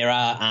 There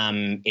are.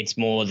 It's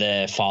more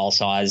the file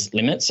size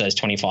limit, so it's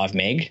 25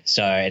 meg.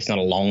 So it's not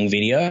a long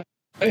video.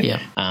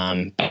 Yeah.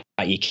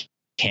 But you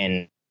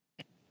can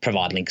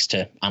provide links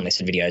to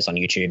unlisted videos on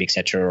YouTube,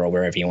 etc., or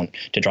wherever you want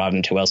to drive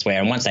them to elsewhere.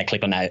 And once they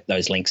click on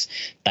those links,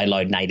 they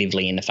load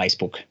natively in the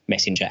Facebook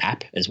Messenger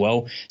app as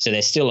well. So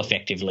they're still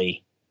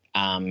effectively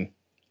on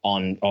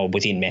or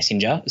within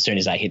Messenger. As soon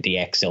as they hit the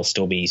X, they'll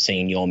still be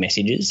seeing your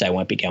messages. They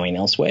won't be going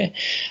elsewhere,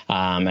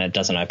 and it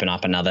doesn't open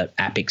up another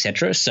app,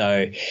 etc.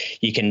 So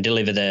you can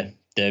deliver the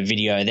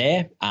video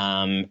there,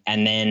 and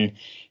then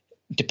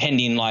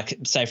depending, like,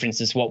 say, for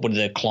instance, what would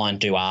the client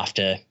do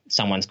after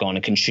someone's gone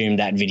and consumed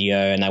that video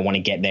and they want to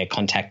get their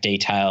contact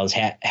details?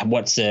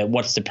 What's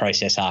the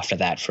process after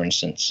that, for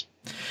instance?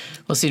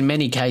 Well, so in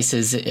many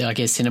cases, I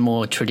guess in a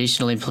more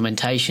traditional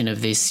implementation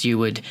of this, you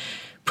would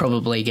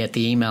probably get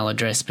the email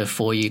address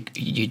before you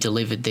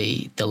delivered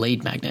the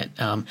lead magnet.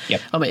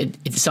 Yep. I mean,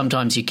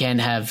 sometimes you can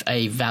have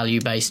a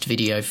value-based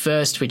video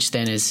first, which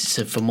then is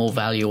for more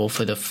value or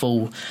for the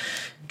full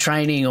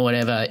training or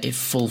whatever, if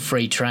full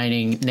free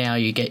training, now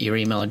you get your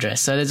email address.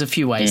 So there's a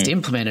few ways to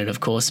implement it, of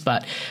course.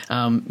 But,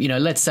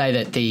 let's say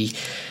that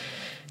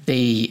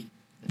the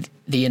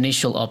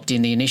initial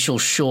opt-in, the initial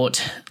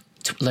short,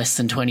 less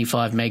than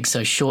 25 megs,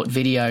 so short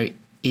video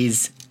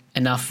is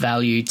enough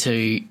value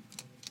to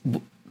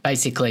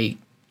basically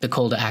the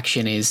call to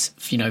action is,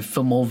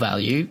 for more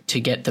value to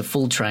get the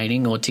full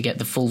training or to get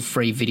the full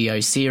free video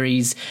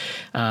series,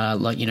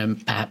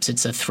 perhaps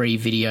it's a 3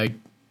 video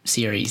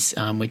series,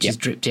 which is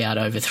dripped out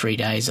over 3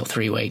 days or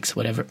 3 weeks,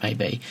 whatever it may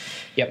be.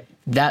 Yep.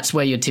 That's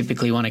where you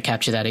typically want to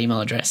capture that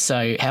email address.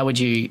 So how would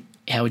you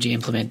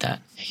implement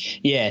that?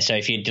 Yeah, so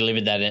if you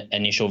delivered that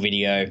initial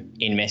video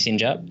in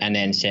Messenger and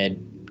then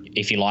said,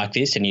 if you like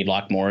this and you'd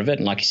like more of it,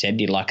 and like you said,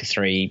 you'd like a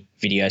 3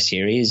 video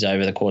series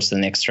over the course of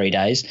the next 3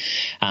 days,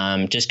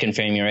 just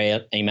confirm your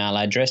email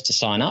address to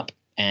sign up.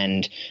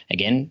 And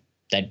again,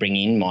 they'd bring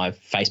in my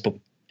Facebook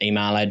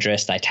email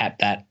address. They tap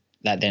that.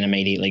 That then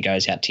immediately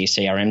goes out to your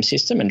CRM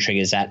system and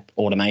triggers that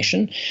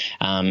automation.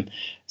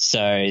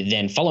 So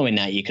then following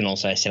that, you can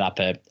also set up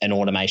an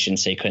automation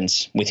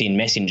sequence within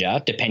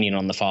Messenger, depending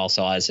on the file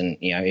size and,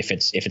 if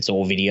it's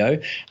all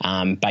video.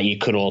 But you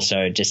could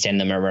also just send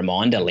them a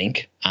reminder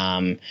link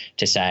to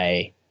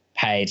say,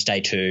 hey, it's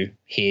day 2.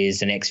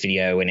 Here's the next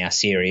video in our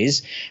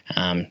series.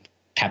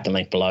 Tap the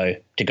link below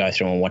to go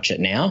through and watch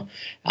it now.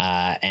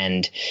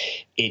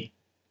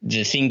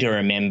 The thing to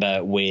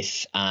remember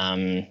with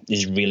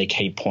this really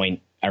key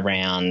point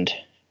around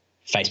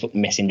Facebook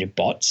Messenger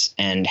bots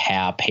and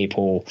how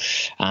people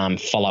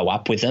follow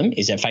up with them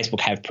is that Facebook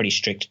have pretty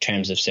strict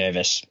terms of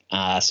service.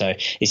 So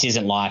this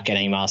isn't like an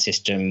email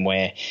system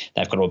where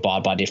they've got to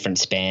abide by different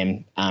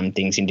spam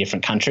things in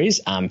different countries.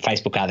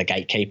 Facebook are the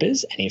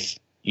gatekeepers, and if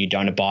you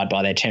don't abide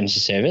by their terms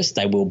of service,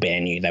 they will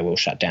ban you. They will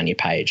shut down your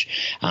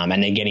page.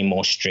 And they're getting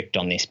more strict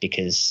on this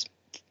because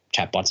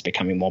chatbots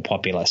becoming more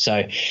popular.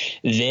 So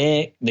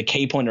the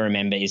key point to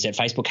remember is that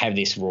Facebook have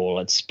this rule.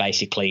 It's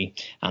basically,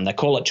 they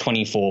call it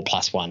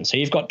 24+1. So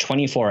you've got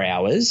 24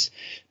 hours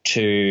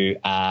to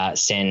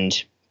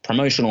send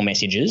promotional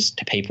messages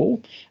to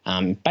people,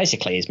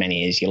 basically as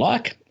many as you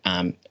like,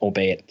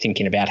 albeit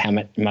thinking about how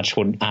much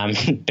would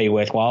be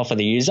worthwhile for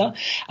the user.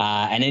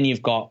 And then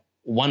you've got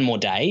one more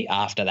day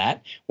after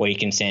that where you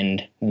can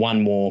send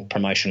one more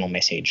promotional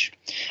message.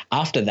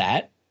 After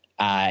that,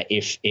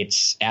 if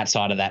it's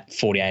outside of that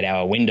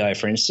 48-hour window,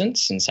 for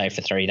instance, and say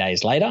for 3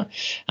 days later,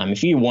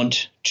 if you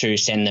want to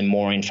send them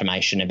more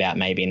information about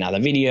maybe another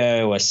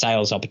video or a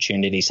sales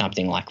opportunity,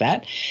 something like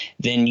that,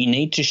 then you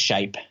need to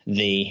shape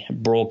the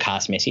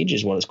broadcast message,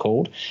 is what it's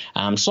called,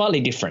 slightly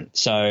different.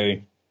 So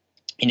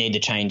you need to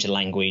change the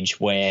language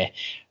where,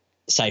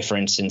 say, for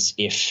instance,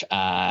 if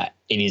it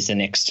is the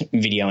next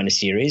video in a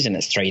series and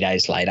it's 3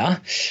 days later,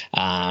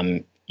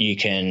 you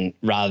can,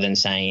 rather than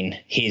saying,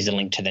 here's a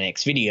link to the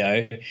next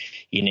video,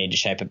 you need to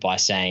shape it by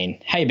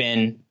saying, hey,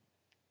 Ben,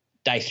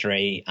 day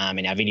 3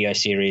 in our video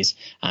series,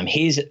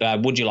 here's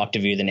would you like to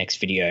view the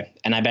next video?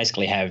 And I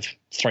basically have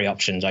 3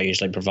 options I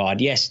usually provide: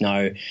 yes,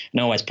 no, and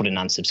I always put an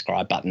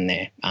unsubscribe button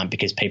there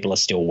because people are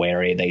still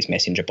wary of these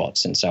messenger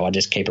bots. And so I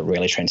just keep it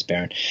really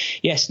transparent.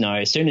 Yes, no,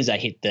 as soon as they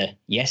hit the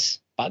yes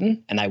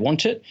button and they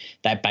want it,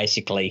 that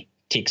basically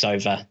ticks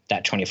over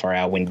that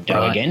 24-hour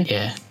window again.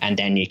 Yeah. And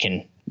then you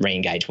can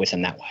re-engage with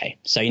them that way.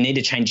 So you need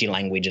to change your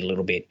language a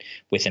little bit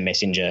with the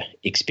messenger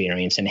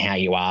experience and how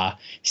you are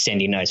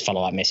sending those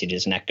follow-up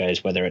messages. And that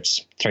goes whether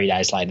it's 3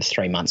 days later,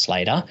 3 months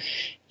later.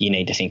 You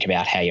need to think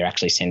about how you're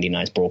actually sending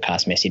those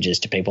broadcast messages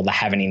to people that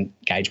haven't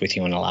engaged with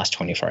you in the last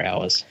 24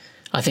 hours.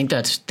 I think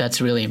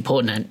that's really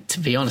important. And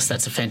to be honest,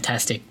 that's a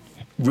fantastic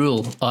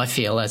rule, I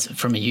feel, as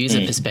from a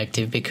user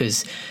perspective,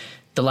 because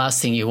the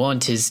last thing you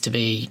want is to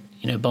be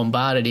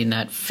bombarded in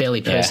that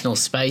fairly personal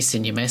space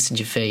in your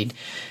messenger feed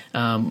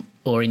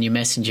or in your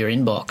messenger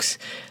inbox,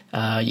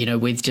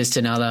 with just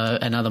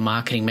another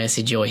marketing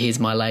message or here's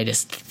my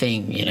latest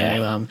thing,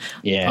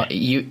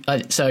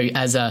 So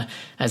as a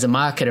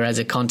marketer, as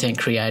a content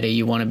creator,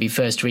 you want to be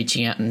first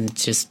reaching out and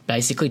just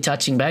basically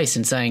touching base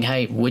and saying,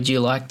 hey, would you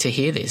like to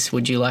hear this?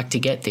 Would you like to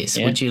get this?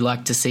 Yeah. Would you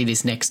like to see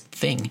this next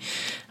thing?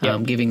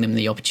 Giving them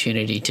the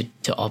opportunity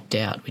to opt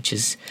out, which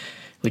is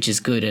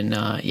good. And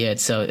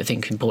it's so I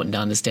think important to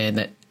understand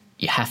that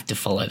you have to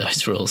follow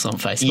those rules on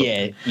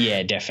Facebook.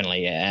 Yeah,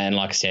 definitely. Yeah. And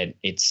like I said,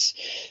 it's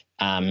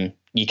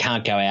you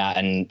can't go out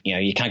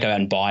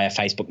and buy a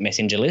Facebook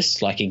Messenger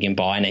list like you can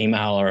buy an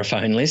email or a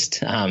phone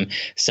list.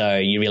 So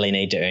you really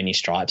need to earn your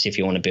stripes if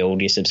you want to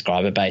build your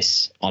subscriber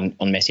base on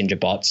Messenger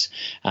bots,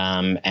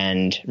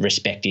 and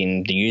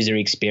respecting the user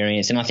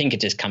experience. And I think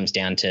it just comes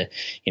down to,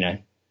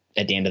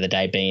 at the end of the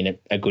day, being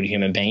a good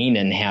human being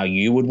and how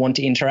you would want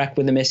to interact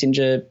with a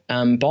messenger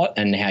bot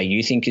and how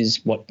you think is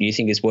what you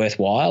think is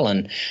worthwhile.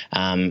 And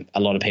a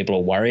lot of people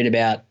are worried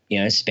about,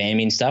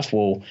 spamming stuff.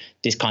 Well,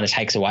 this kind of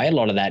takes away a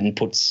lot of that and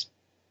puts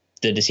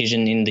the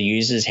decision in the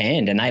user's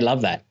hand, and they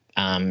love that.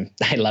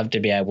 They love to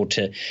be able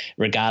to,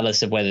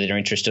 regardless of whether they're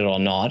interested or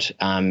not,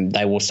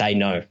 they will say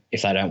no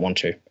if they don't want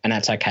to, and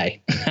that's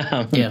okay.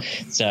 Yeah.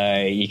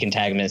 So you can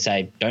tag them and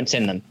say, don't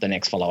send them the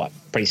next follow-up.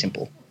 Pretty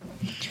simple.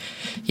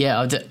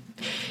 Yeah,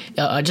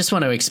 I just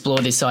want to explore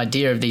this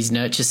idea of these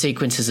nurture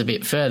sequences a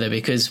bit further,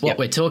 because what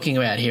we're talking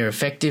about here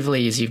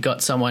effectively is you've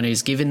got someone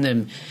who's given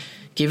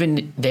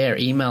their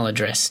email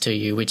address to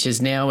you, which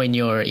is now in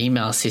your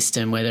email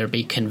system, whether it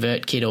be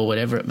ConvertKit or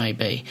whatever it may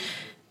be.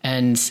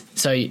 And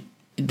so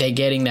they're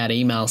getting that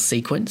email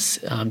sequence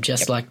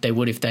just like they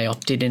would if they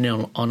opted in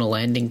on a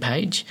landing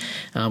page,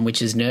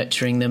 which is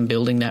nurturing them,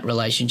 building that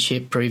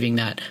relationship, proving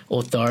that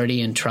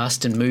authority and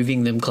trust, and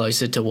moving them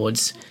closer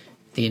towards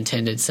the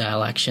intended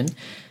sale action.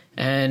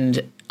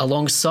 And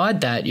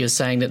alongside that, you're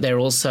saying that they're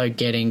also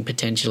getting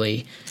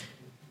potentially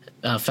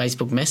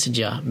Facebook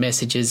Messenger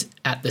messages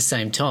at the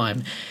same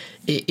time.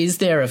 Is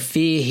there a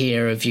fear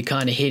here of you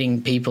kind of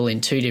hitting people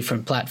in two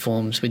different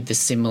platforms with the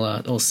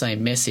similar or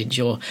same message,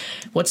 or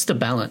what's the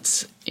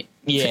balance?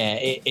 Yeah,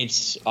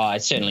 it's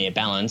certainly a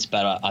balance,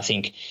 but I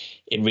think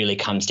it really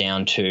comes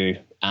down to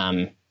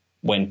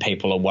when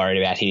people are worried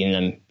about hitting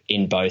them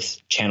in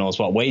both channels.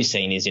 What we've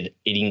seen is it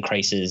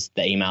increases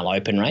the email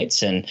open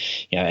rates, and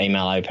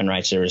email open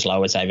rates are as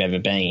low as they've ever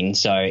been.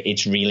 So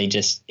it's really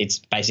it's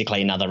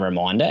basically another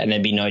reminder, and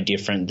it'd be no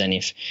different than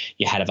if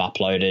you had have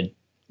uploaded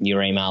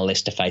your email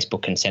list to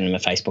Facebook and send them a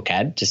Facebook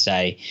ad to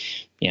say,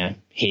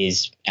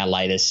 here's our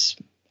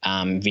latest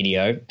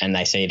video, and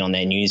they see it on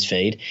their news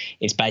feed.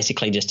 It's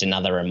basically just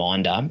another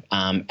reminder.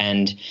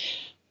 And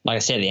like I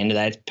said, at the end of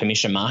the day, it's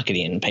permission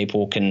marketing, and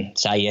people can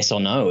say yes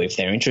or no if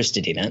they're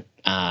interested in it.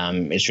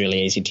 It's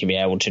really easy to be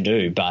able to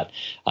do. But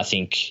I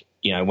think,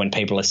 when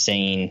people are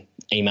seeing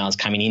emails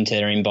coming into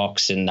their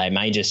inbox and they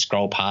may just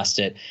scroll past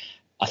it,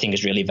 I think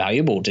it's really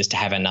valuable just to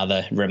have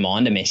another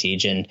reminder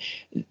message. And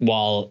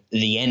while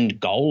the end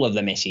goal of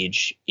the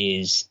message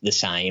is the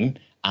same,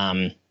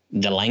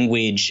 the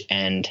language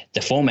and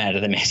the format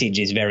of the message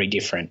is very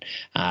different.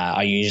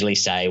 I usually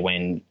say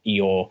when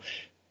you're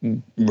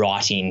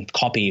writing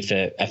copy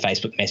for a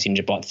Facebook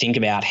Messenger bot, think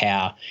about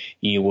how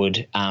you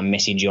would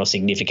message your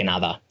significant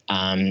other.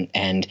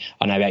 And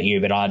I know about you,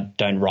 but I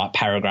don't write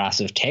paragraphs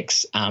of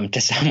text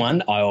to someone.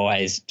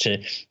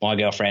 To my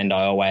girlfriend,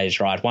 I always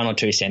write one or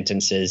two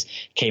sentences,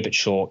 keep it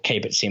short,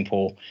 keep it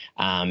simple.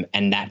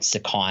 And that's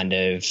the kind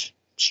of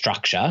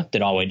structure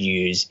that I would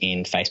use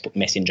in Facebook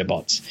Messenger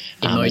bots.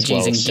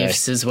 Emojis and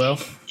GIFs as well.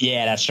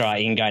 Yeah, that's right.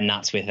 You can go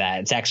nuts with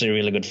that. It's actually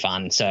really good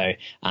fun. So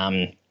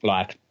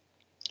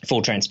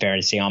full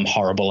transparency, I'm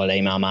horrible at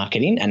email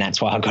marketing, and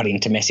that's why I got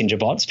into messenger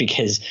bots,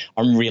 because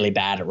I'm really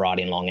bad at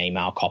writing long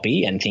email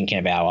copy and thinking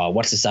about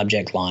what's the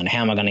subject line,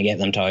 how am I going to get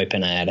them to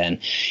open it, and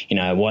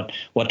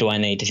what do I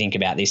need to think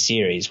about this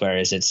series.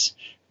 Whereas it's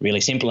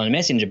really simple in a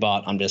messenger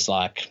bot. I'm just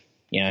like,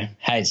 hey,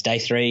 it's day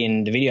 3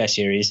 in the video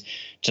series.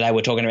 Today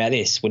we're talking about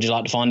this. Would you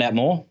like to find out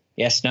more?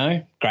 Yes,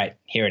 no? Great,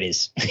 here it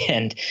is.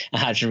 And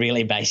it's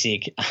really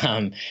basic,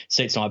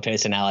 suits my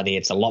personality.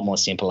 It's a lot more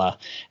simpler.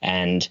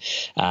 And,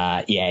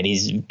 it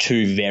is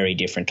two very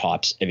different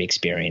types of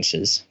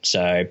experiences.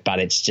 So, but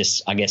it's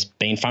just, I guess,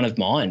 being front of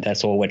mind.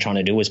 That's all we're trying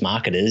to do as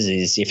marketers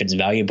is, if it's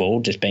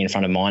valuable, just be in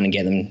front of mind and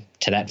get them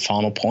to that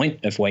final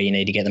point of where you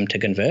need to get them to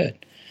convert.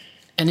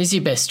 And is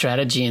your best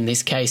strategy in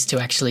this case to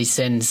actually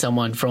send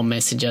someone from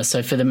Messenger?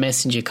 So for the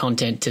Messenger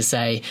content to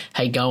say,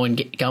 hey, go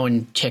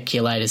and check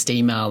your latest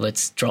email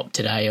that's dropped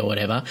today or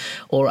whatever,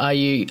 or are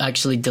you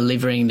actually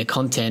delivering the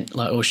content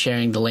or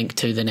sharing the link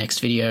to the next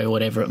video or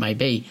whatever it may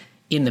be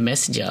in the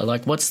Messenger?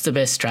 What's the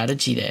best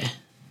strategy there?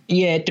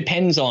 Yeah, it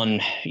depends on,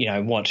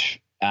 what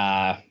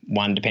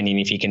one, depending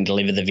if you can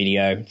deliver the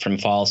video from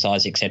file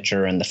size,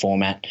 etc., and the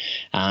format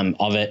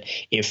of it.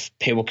 If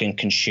people can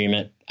consume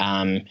it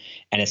and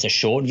it's a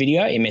short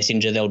video in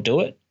Messenger, they'll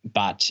do it.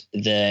 But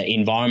the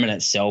environment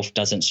itself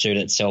doesn't suit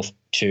itself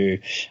to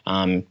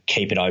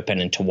keep it open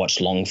and to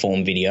watch long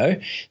form video.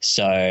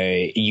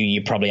 So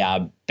you probably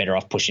are better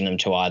off pushing them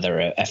to either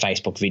a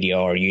Facebook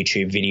video or a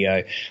YouTube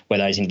video, where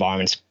those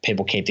environments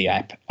people keep the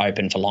app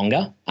open for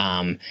longer.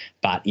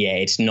 But yeah,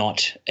 it's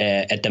not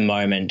at the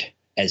moment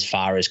as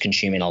far as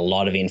consuming a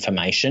lot of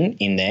information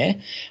in there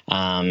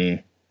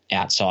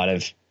outside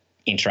of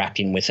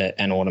interacting with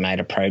an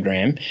automated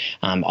program.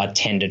 I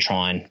tend to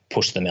try and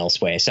push them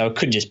elsewhere. So it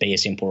could just be a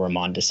simple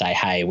reminder to say,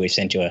 hey, we've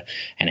sent you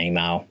an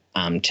email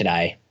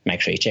today.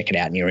 Make sure you check it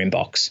out in your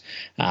inbox.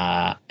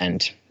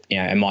 And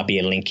it might be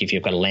a link if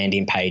you've got a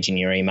landing page in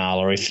your email,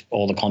 or if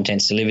all the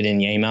content's delivered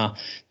in your email,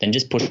 then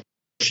just push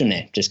them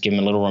there. Just give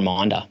them a little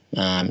reminder.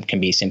 Can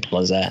be as simple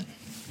as that.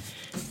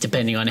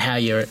 Depending on how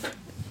your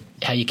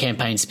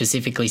campaign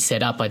specifically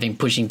set up, I think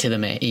pushing to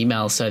them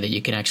email so that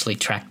you can actually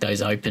track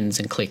those opens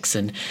and clicks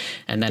and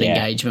that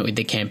engagement with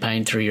the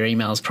campaign through your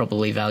email is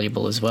probably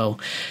valuable as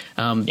well.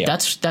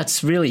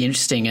 That's really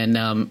interesting. And,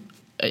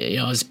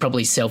 I was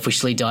probably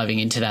selfishly diving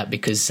into that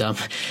because,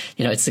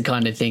 it's the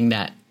kind of thing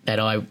that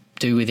I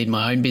do within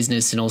my own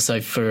business and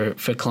also for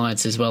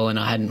clients as well. And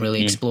I hadn't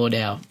really explored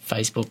how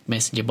Facebook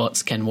Messenger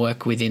bots can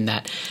work within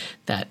that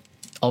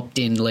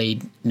opt-in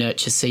lead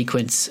nurture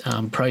sequence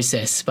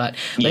process. But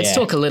let's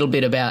talk a little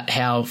bit about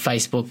how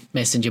Facebook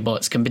Messenger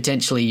bots can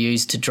potentially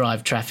use to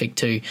drive traffic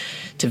to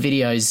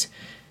videos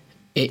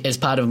as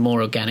part of a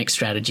more organic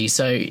strategy.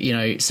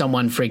 So,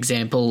 someone, for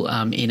example,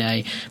 in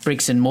a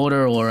bricks and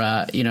mortar or,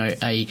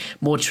 a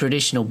more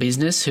traditional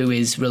business who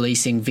is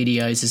releasing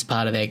videos as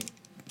part of their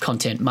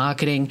content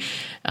marketing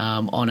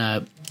on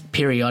a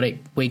periodic,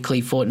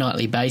 weekly,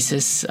 fortnightly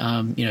basis,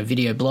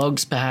 video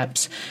blogs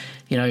perhaps,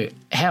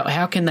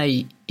 how can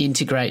they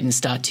integrate and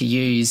start to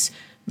use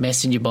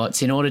messenger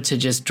bots in order to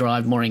just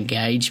drive more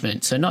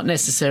engagement? So not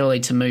necessarily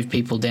to move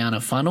people down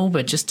a funnel,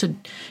 but just to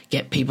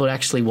get people to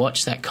actually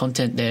watch that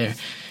content they're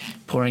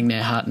pouring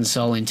their heart and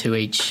soul into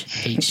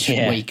each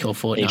week or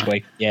fortnight. Each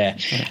week,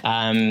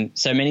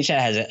 so ManyChat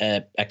has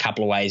a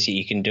couple of ways that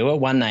you can do it.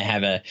 One, they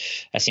have a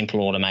simple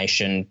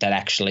automation that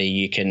actually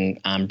you can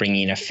bring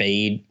in a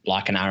feed,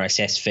 like an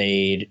RSS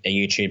feed, a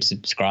YouTube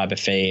subscriber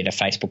feed, a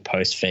Facebook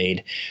post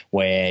feed,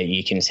 where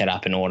you can set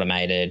up an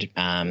automated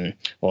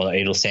or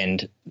it'll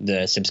send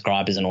the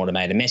subscribers an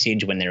automated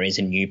message when there is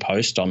a new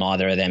post on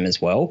either of them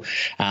as well,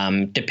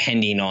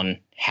 depending on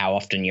how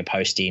often you're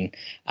posting.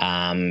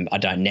 I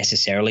don't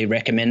necessarily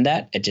recommend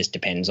that. It just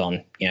depends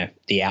on,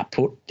 the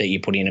output that you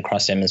put in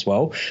across them as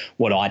well.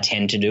 What I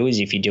tend to do is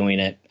if you're doing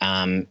it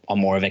on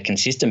more of a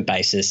consistent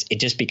basis, it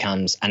just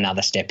becomes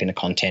another step in the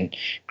content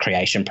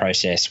creation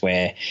process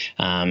where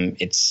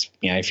it's,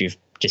 if you've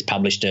just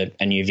published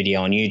a new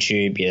video on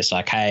YouTube, you're just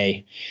like,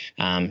 hey,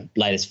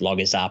 latest vlog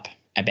is up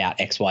about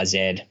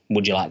XYZ.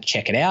 Would you like to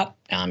check it out?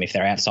 If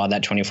they're outside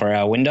that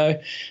 24-hour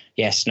window,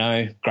 yes,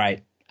 no,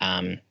 great.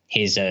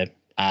 Here's a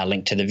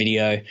link to the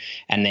video,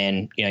 and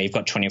then you've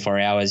got 24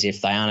 hours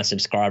if they aren't a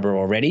subscriber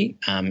already,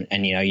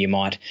 and you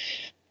might,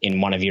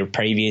 in one of your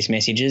previous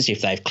messages,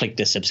 if they've clicked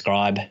the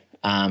subscribe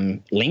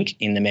link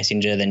in the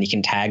messenger, then you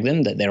can tag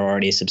them that they're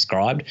already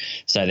subscribed.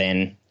 So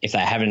then if they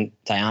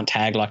aren't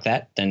tagged like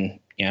that, then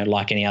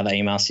like any other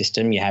email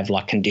system, you have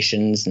like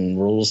conditions and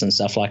rules and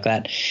stuff like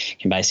that. You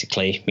can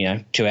basically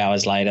 2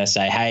 hours later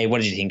say, hey,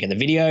 what did you think of the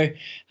video?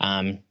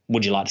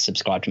 Would you like to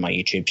subscribe to my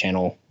YouTube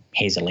channel?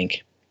 Here's a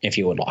link if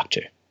you would like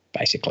to,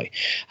 basically.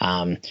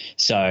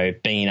 So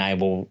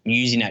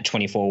using that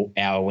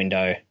 24-hour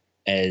window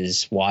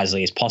as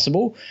wisely as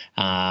possible,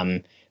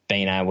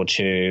 being able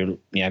to,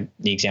 the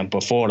example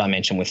before that I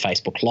mentioned with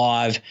Facebook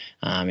Live,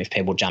 if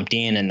people jumped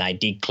in and they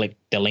did click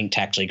the link to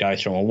actually go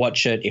through and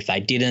watch it, if they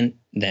didn't,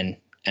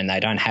 and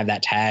they don't have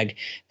that tag,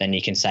 then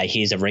you can say,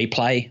 here's a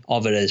replay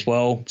of it as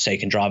well. So you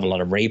can drive a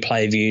lot of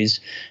replay views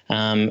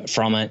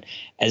from it,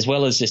 as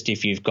well as just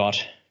if you've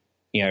got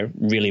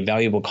really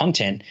valuable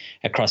content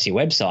across your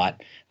website,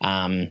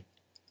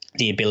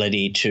 the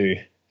ability to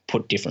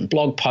put different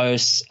blog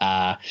posts,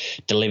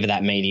 deliver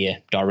that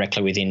media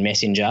directly within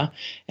Messenger.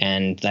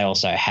 And they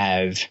also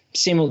have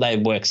similar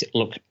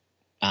to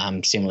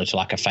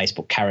like a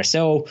Facebook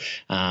carousel,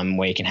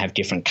 where you can have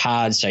different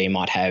cards. So you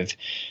might have,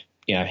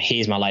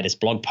 here's my latest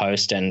blog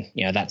post, and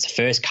that's the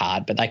first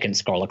card, but they can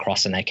scroll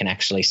across and they can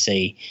actually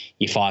see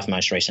your 5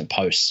 most recent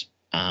posts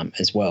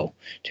as well,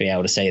 to be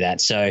able to see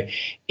that. So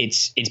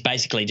it's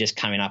basically just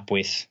coming up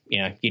with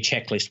your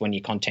checklist when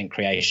your content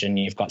creation.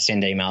 You've got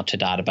send email to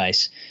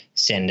database,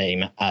 send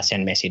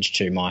message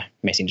to my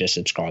Messenger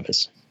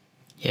subscribers.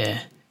 Yeah,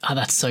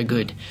 that's so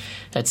good.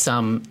 That's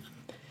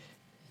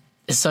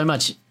there's so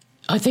much.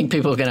 I think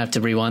people are going to have to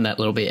rewind that a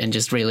little bit and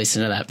just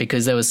re-listen to that,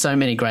 because there were so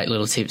many great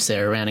little tips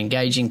there around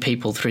engaging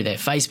people through their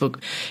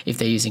Facebook, if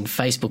they're using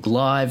Facebook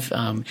Live,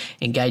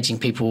 engaging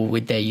people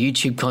with their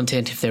YouTube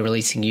content if they're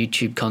releasing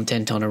YouTube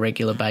content on a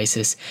regular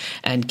basis,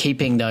 and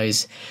keeping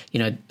those,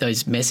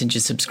 those Messenger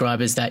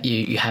subscribers that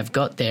you have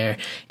got there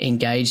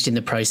engaged in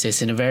the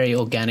process in a very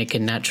organic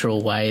and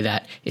natural way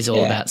that is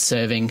all about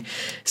serving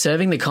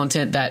the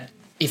content that,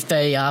 if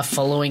they are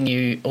following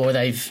you or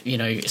they've,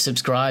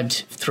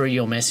 subscribed through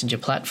your Messenger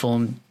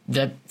platform,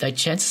 the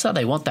chances are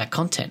they want that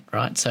content,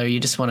 right? So you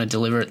just want to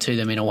deliver it to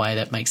them in a way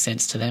that makes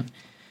sense to them.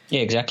 Yeah,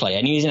 exactly.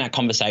 And using that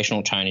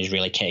conversational tone is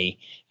really key.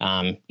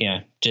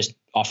 Just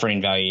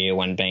offering value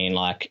and being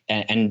like,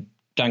 and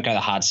don't go the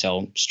hard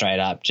sell straight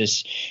up.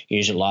 Just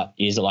use it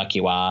like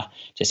you are,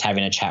 just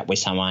having a chat with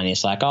someone.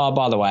 It's like, oh,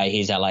 by the way,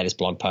 here's our latest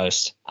blog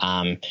post.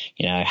 Hey,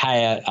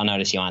 I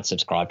noticed you aren't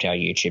subscribed to our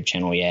YouTube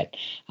channel yet,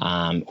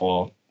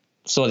 or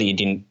saw that you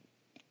didn't,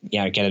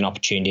 get an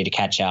opportunity to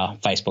catch our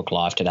Facebook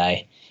Live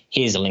today.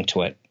 Here's a link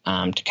to it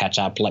to catch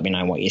up. Let me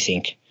know what you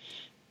think.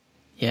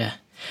 Yeah.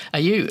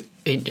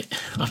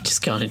 I've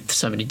just gone into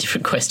so many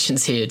different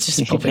questions here. It's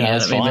just popping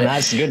out at me.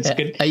 That's good. It's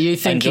good. Are you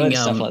thinking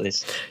stuff like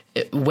this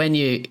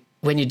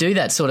when you do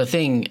that sort of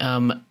thing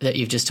that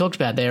you've just talked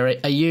about there,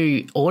 are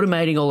you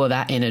automating all of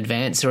that in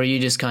advance, or are you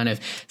just kind of,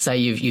 say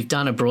you've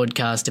done a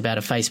broadcast about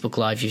a Facebook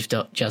Live you've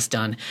just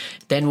done,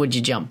 then would you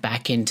jump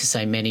back into,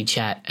 say,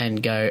 ManyChat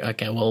and go,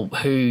 okay, well,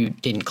 who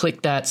didn't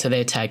click that? So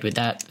they're tagged with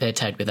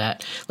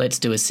that, Let's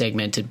do a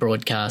segmented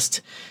broadcast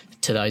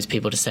to those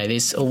people to say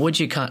this. Or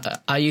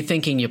are you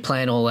thinking you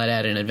plan all that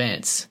out in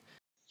advance?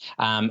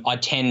 I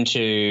tend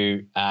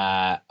to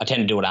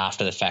do it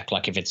after the fact.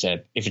 Like if it's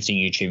a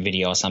YouTube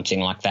video or something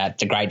like that.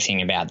 The great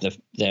thing about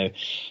the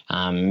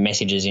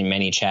messages in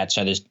ManyChat,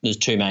 so there's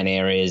two main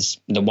areas.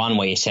 The one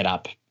where you set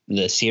up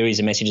the series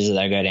of messages that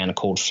they go down are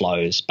called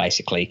flows.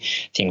 Basically,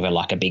 think of it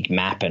like a big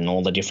map, and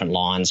all the different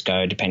lines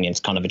go depending. It's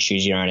kind of a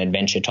choose your own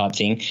adventure type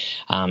thing.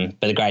 But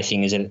the great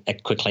thing is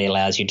it quickly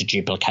allows you to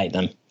duplicate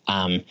them.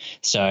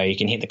 So you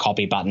can hit the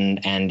copy button,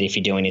 and if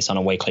you're doing this on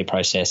a weekly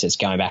process, it's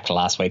going back to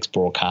last week's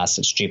broadcast,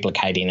 it's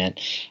duplicating it,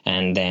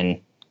 and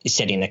then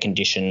setting the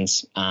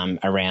conditions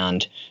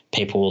around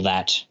people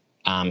that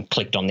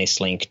clicked on this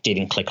link,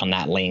 didn't click on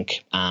that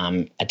link,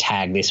 a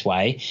tag this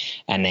way,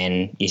 and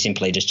then you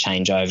simply just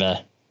change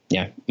over,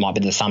 might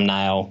be the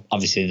thumbnail,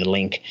 obviously the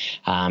link,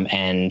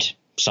 and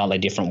slightly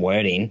different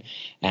wording,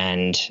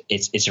 and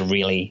it's a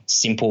really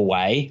simple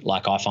way.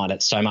 Like I find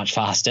it so much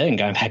faster, and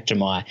going back to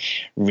my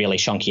really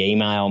shonky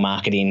email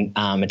marketing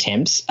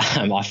attempts,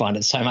 I find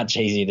it so much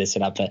easier to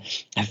set up a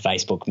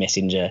Facebook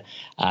Messenger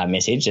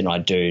message than I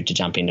do to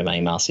jump into my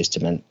email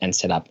system and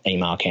set up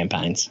email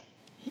campaigns.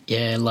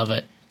 Yeah, love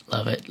it.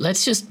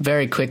 Let's just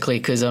very quickly,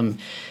 because I'm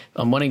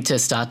wanting to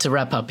start to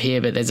wrap up here,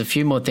 but there's a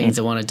few more things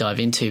I want to dive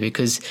into,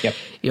 because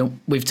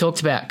we've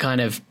talked about kind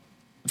of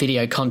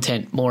video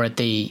content more at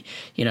the,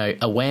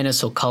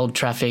 awareness or cold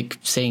traffic,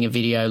 seeing a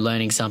video,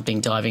 learning something,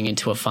 diving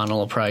into a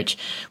funnel approach.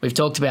 We've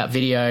talked about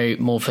video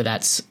more for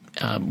that's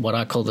what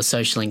I call the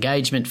social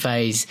engagement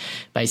phase,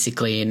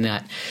 basically in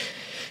that,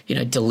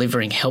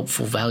 delivering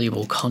helpful,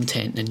 valuable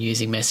content and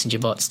using messenger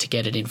bots to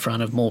get it in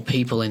front of more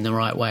people in the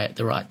right way at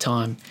the right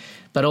time.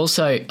 But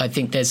also, I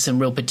think there's some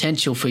real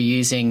potential for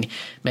using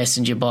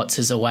messenger bots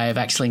as a way of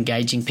actually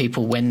engaging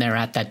people when they're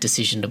at that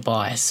decision to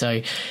buy.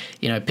 So,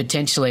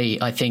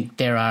 potentially, I think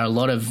there are a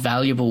lot of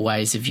valuable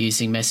ways of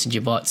using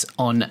messenger bots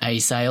on a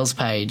sales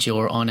page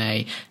or on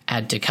a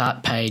add to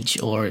cart page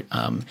or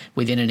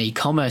within an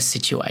e-commerce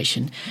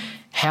situation.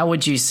 How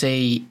would you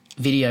see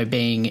video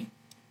being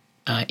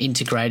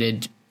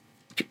integrated,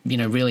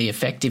 really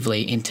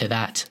effectively into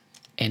that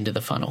end of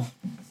the funnel?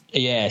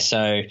 Yeah,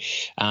 so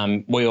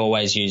we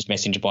always use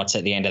messenger bots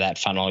at the end of that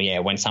funnel. Yeah,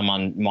 when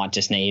someone might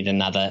just need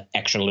another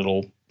extra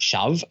little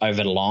shove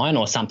over the line,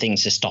 or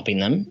something's just stopping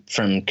them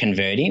from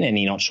converting and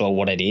you're not sure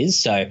what it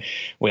is. So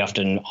we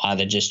often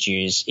either just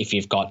use, if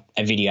you've got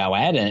a video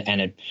ad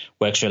and it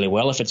works really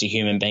well if it's a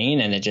human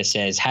being, and it just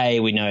says, hey,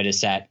 we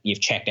noticed that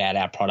you've checked out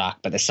our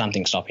product, but there's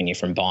something stopping you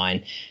from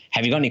buying.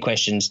 Have you got any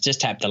questions?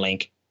 Just tap the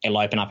link. It'll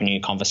open up a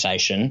new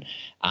conversation,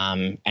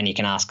 and you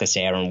can ask us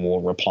there and we'll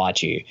reply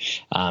to you.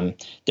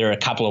 There are a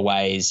couple of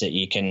ways that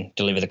you can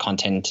deliver the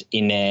content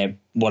in there.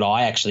 What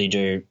I actually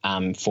do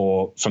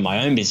for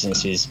my own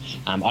business is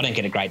I don't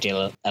get a great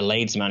deal of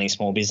leads. I'm only a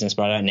small business,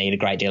 but I don't need a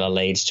great deal of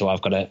leads. So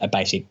I've got a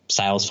basic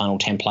sales funnel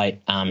template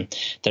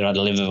that I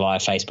deliver via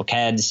Facebook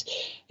ads.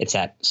 It's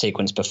that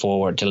sequence before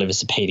where it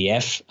delivers the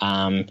PDF.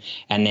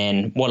 And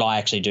then what I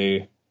actually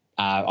do,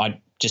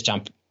 I just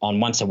jump on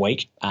once a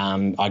week.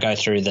 I go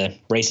through the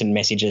recent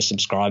messages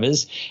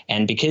subscribers,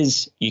 and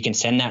because you can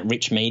send that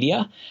rich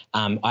media,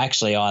 I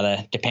actually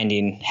either,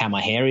 depending how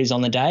my hair is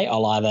on the day,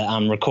 I'll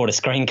either record a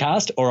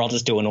screencast or I'll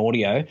just do an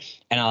audio,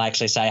 and I'll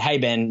actually say, hey,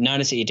 Ben,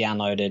 notice that you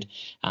downloaded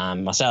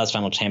my sales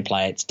funnel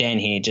templates. Dan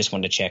here, just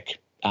wanted to check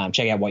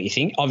out what you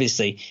think.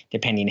 Obviously,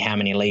 depending how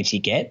many leads you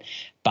get,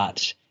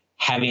 but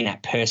having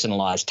that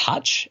personalized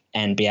touch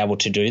and be able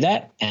to do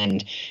that.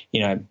 And,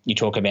 you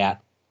talk about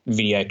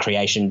video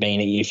creation being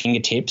at your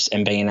fingertips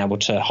and being able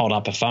to hold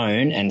up a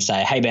phone and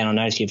say, hey, Ben, I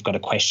notice you've got a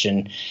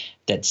question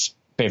that's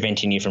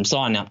preventing you from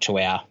signing up to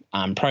our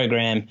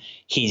program.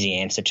 Here's the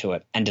answer to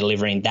it, and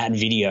delivering that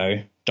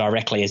video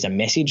directly as a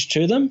message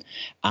to them.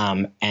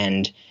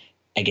 And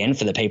again,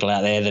 for the people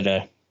out there that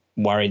are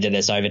worried that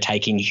it's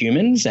overtaking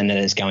humans and that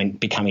it's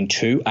becoming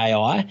too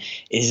AI,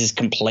 is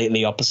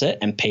completely opposite,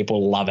 and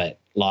people love it.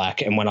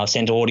 And when I've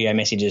sent audio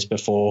messages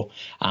before,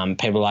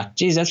 people are like,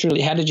 geez,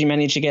 how did you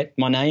manage to get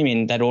my name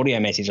in that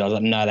audio message? I was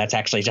like, no, that's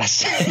actually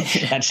just,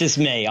 that's just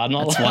me. I'm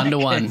not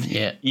one-to-one.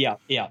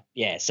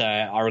 Yeah. So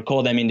I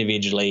record them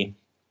individually.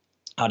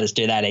 I just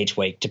do that each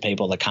week to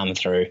people that come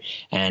through,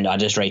 and I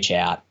just reach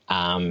out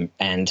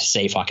and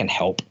see if I can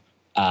help.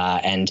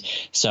 And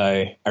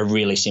so a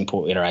really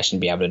simple iteration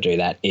to be able to do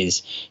that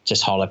is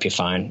just hold up your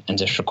phone and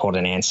just record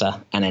an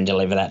answer and then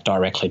deliver that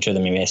directly to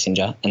them in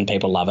Messenger, and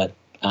people love it.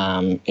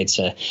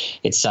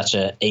 It's such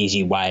an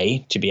easy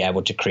way to be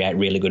able to create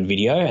really good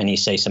video, and you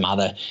see some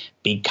other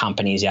big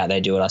companies out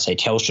there do it. I see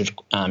Telstra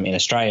in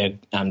Australia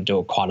do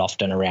it quite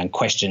often around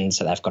questions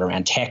that they've got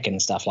around tech and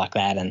stuff like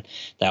that, and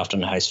they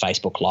often host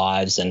Facebook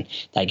Lives and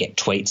they get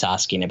tweets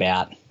asking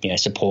about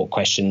support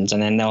questions, and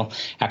then they'll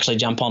actually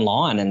jump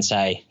online and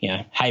say,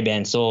 hey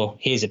Ben,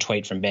 here's a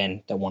tweet from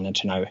Ben that wanted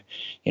to know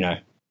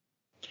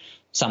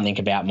something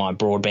about my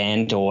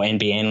broadband or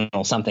NBN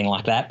or something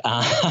like that.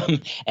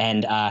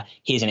 And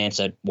here's an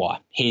answer why.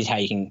 Here's how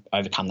you can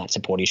overcome that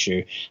support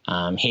issue.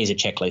 Here's a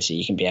checklist that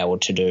you can be able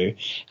to do.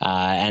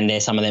 And they're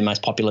some of their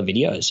most popular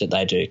videos that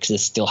they do because it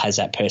still has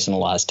that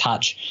personalised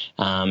touch.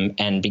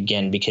 And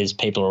again, because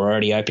people are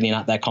already opening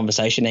up that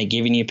conversation, they're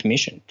giving you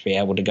permission to be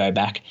able to go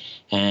back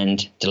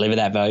and deliver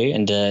that value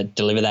and to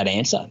deliver that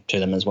answer to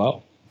them as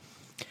well.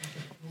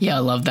 Yeah, I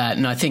love that.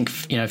 And I think,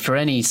 for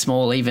any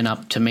small, even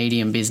up to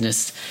medium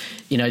business,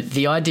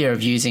 the idea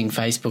of using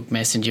Facebook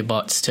Messenger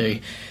bots to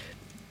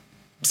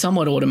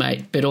somewhat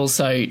automate, but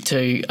also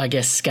to, I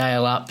guess,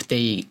 scale up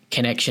the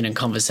connection and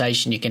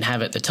conversation you can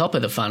have at the top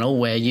of the funnel,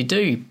 where you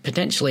do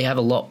potentially have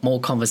a lot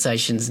more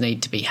conversations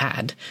need to be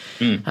had.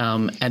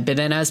 But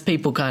then as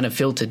people kind of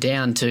filter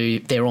down to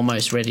they're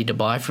almost ready to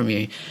buy from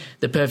you,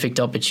 the perfect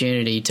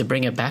opportunity to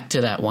bring it back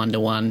to that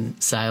one-to-one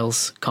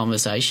sales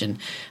conversation,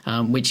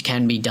 which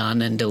can be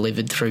done and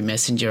delivered through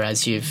Messenger,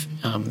 as you've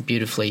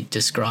beautifully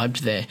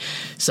described there.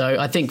 So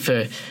I think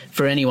for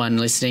anyone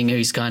listening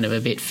who's kind of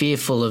a bit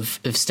fearful of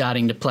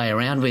starting to play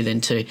around with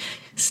and to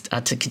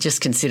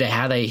just consider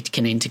how they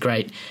can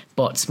integrate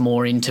bots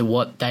more into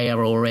what they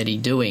are already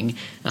doing.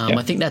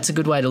 I think that's a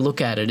good way to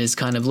look at it, is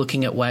kind of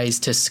looking at ways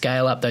to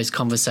scale up those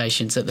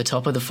conversations at the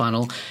top of the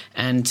funnel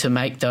and to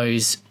make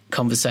those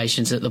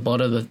conversations at the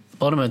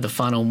bottom of the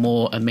funnel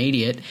more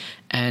immediate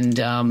and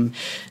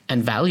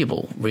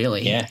valuable,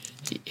 really. Yeah,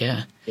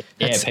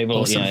 people,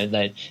 awesome.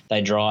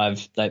 They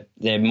drive,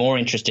 they're more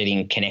interested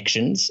in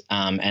connections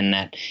and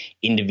that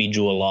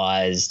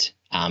individualized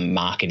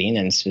marketing,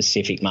 and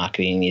specific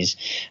marketing is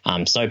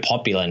so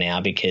popular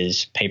now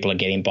because people are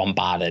getting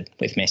bombarded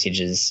with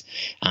messages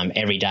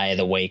every day of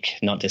the week,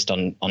 not just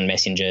on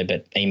Messenger,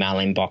 but email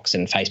inbox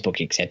and Facebook,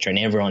 etc. And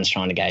everyone's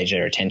trying to gauge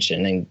their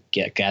attention and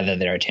gather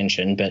their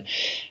attention. But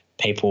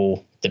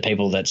the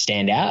people that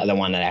stand out are the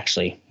one that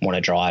actually want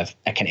to drive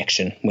a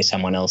connection with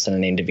someone else and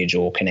an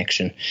individual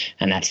connection.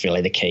 And that's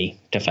really the key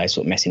to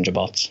Facebook Messenger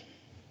bots.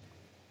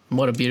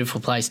 What a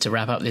beautiful place to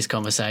wrap up this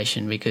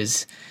conversation,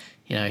 because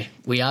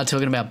we are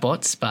talking about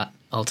bots, but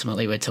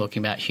ultimately we're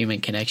talking about human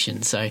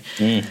connection. So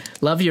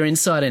love your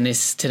insight in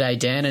this today,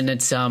 Dan, and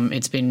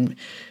it's been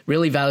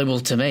really valuable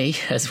to me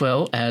as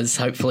well as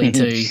hopefully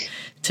to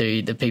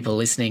the people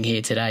listening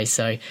here today.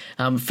 So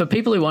for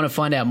people who want to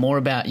find out more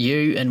about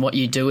you and what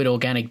you do at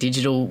Organic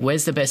Digital,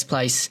 where's the best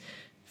place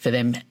for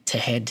them to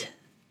head?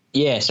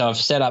 Yeah, so I've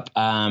set up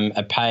a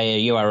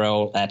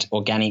URL at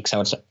Organic,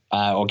 so it's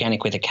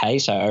organic with a K,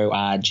 so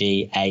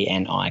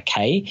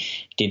ORGANIK,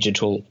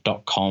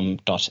 digital.com.au,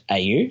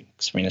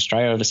 because we're in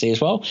Australia obviously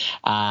as well,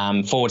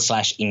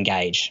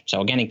 /engage.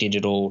 So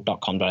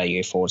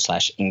organicdigital.com.au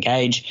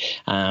 /engage.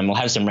 We'll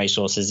have some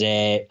resources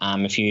there,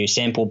 a few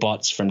sample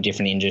bots from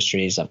different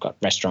industries. I've got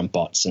restaurant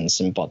bots and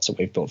some bots that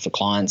we've built for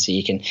clients, so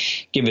you can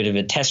give it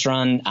a test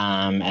run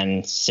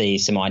and see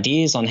some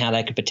ideas on how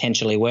they could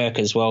potentially work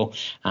as well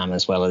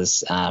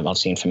as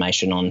obviously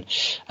information on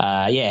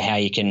how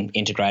you can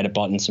integrate a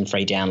bot and some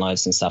free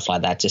downloads and stuff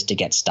like that just to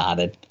get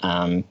started.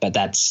 But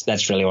that's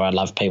really where I'd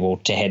love people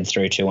to head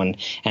through to and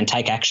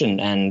take action.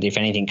 And if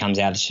anything comes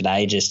out of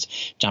today,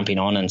 just jumping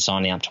on and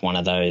signing up to one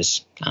of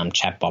those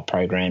chatbot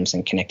programs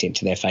and connecting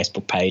to their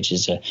Facebook page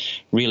is a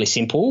really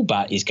simple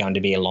but is going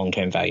to be a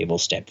long-term valuable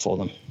step for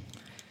them.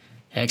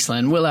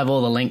 Excellent. We'll have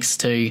all the links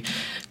to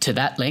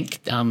that link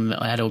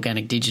at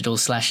Organic Digital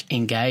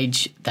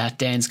 /engage that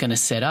Dan's going to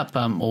set up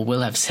or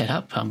will have set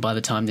up by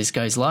the time this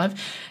goes live.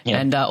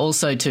 And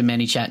also to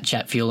ManyChat,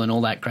 Chatfuel and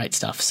all that great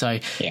stuff. So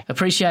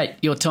appreciate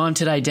your time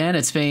today, Dan.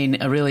 It's been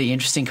a really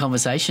interesting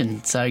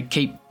conversation. So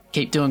keep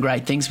doing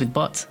great things with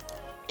bots.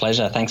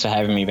 Pleasure. Thanks for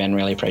having me, Ben.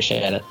 Really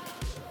appreciate it.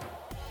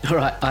 All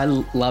right, I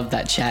love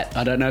that chat.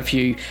 I don't know if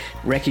you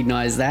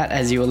recognise that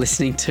as you were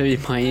listening to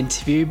my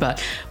interview,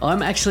 but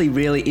I'm actually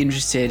really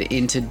interested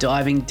into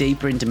diving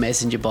deeper into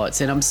messenger bots,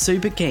 and I'm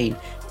super keen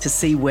to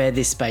see where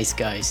this space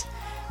goes.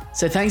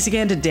 So thanks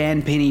again to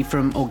Dan Pinne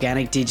from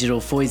Organic Digital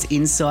for his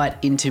insight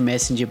into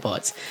messenger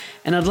bots.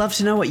 And I'd love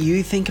to know what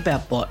you think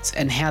about bots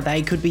and how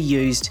they could be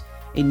used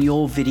in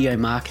your video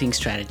marketing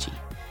strategy.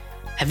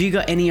 Have you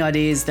got any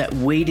ideas that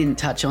we didn't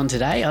touch on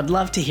today? I'd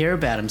love to hear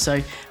about them.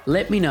 So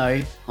let me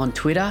know on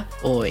Twitter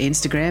or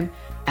Instagram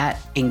at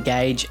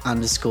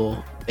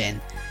 @engage_Ben.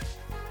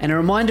 And a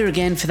reminder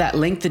again for that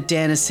link that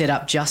Dan has set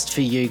up just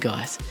for you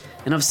guys.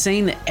 And I've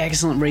seen the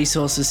excellent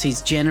resources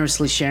he's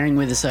generously sharing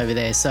with us over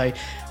there. So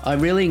I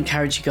really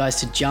encourage you guys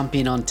to jump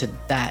in onto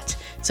that.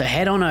 So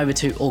head on over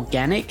to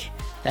Organic,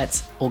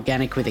 that's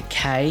organic with a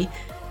K,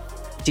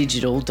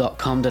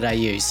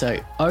 digital.com.au. So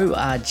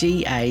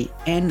ORGANIK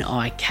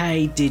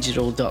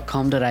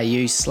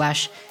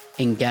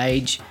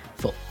digital.com.au/engage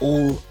for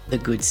all the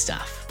good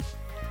stuff.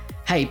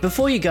 Hey,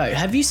 before you go,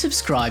 have you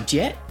subscribed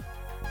yet?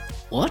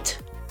 What?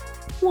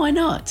 Why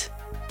not?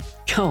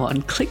 Go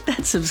on, click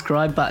that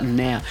subscribe button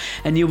now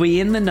and you'll be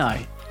in the know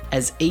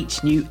as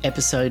each new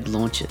episode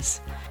launches.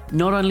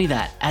 Not only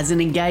that, as an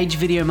Engage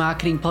Video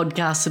Marketing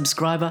Podcast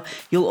subscriber,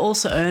 you'll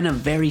also earn a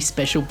very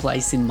special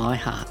place in my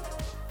heart.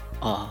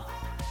 Oh,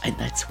 ain't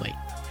that sweet?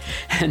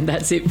 And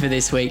that's it for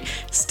this week.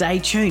 Stay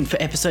tuned for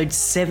episode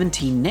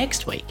 70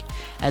 next week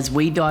as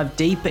we dive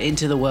deeper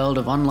into the world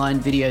of online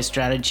video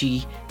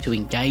strategy to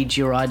engage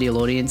your ideal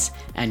audience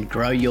and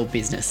grow your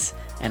business.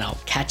 And I'll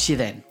catch you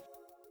then.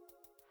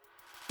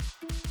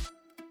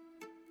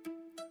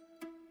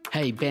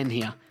 Hey, Ben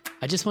here.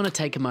 I just want to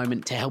take a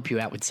moment to help you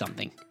out with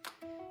something.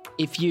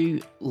 If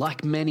you,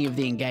 like many of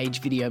the Engage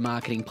Video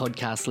Marketing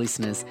podcast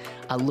listeners,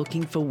 are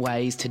looking for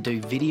ways to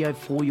do video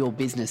for your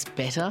business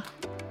better,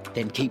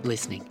 then keep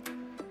listening.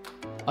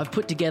 I've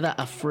put together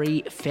a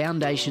free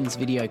Foundations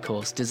video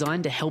course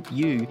designed to help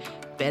you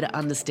better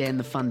understand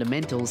the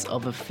fundamentals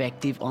of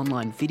effective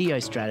online video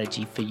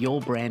strategy for your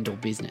brand or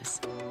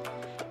business.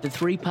 The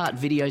 3-part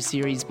video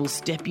series will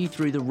step you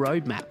through the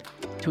roadmap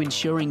to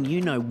ensuring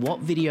you know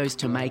what videos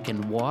to make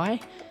and why,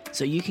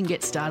 so you can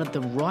get started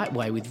the right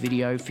way with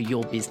video for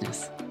your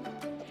business.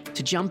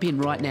 To jump in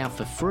right now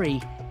for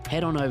free,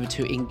 head on over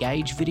to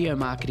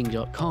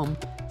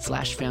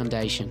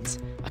engagevideomarketing.com/foundations.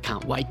 I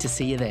can't wait to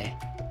see you there.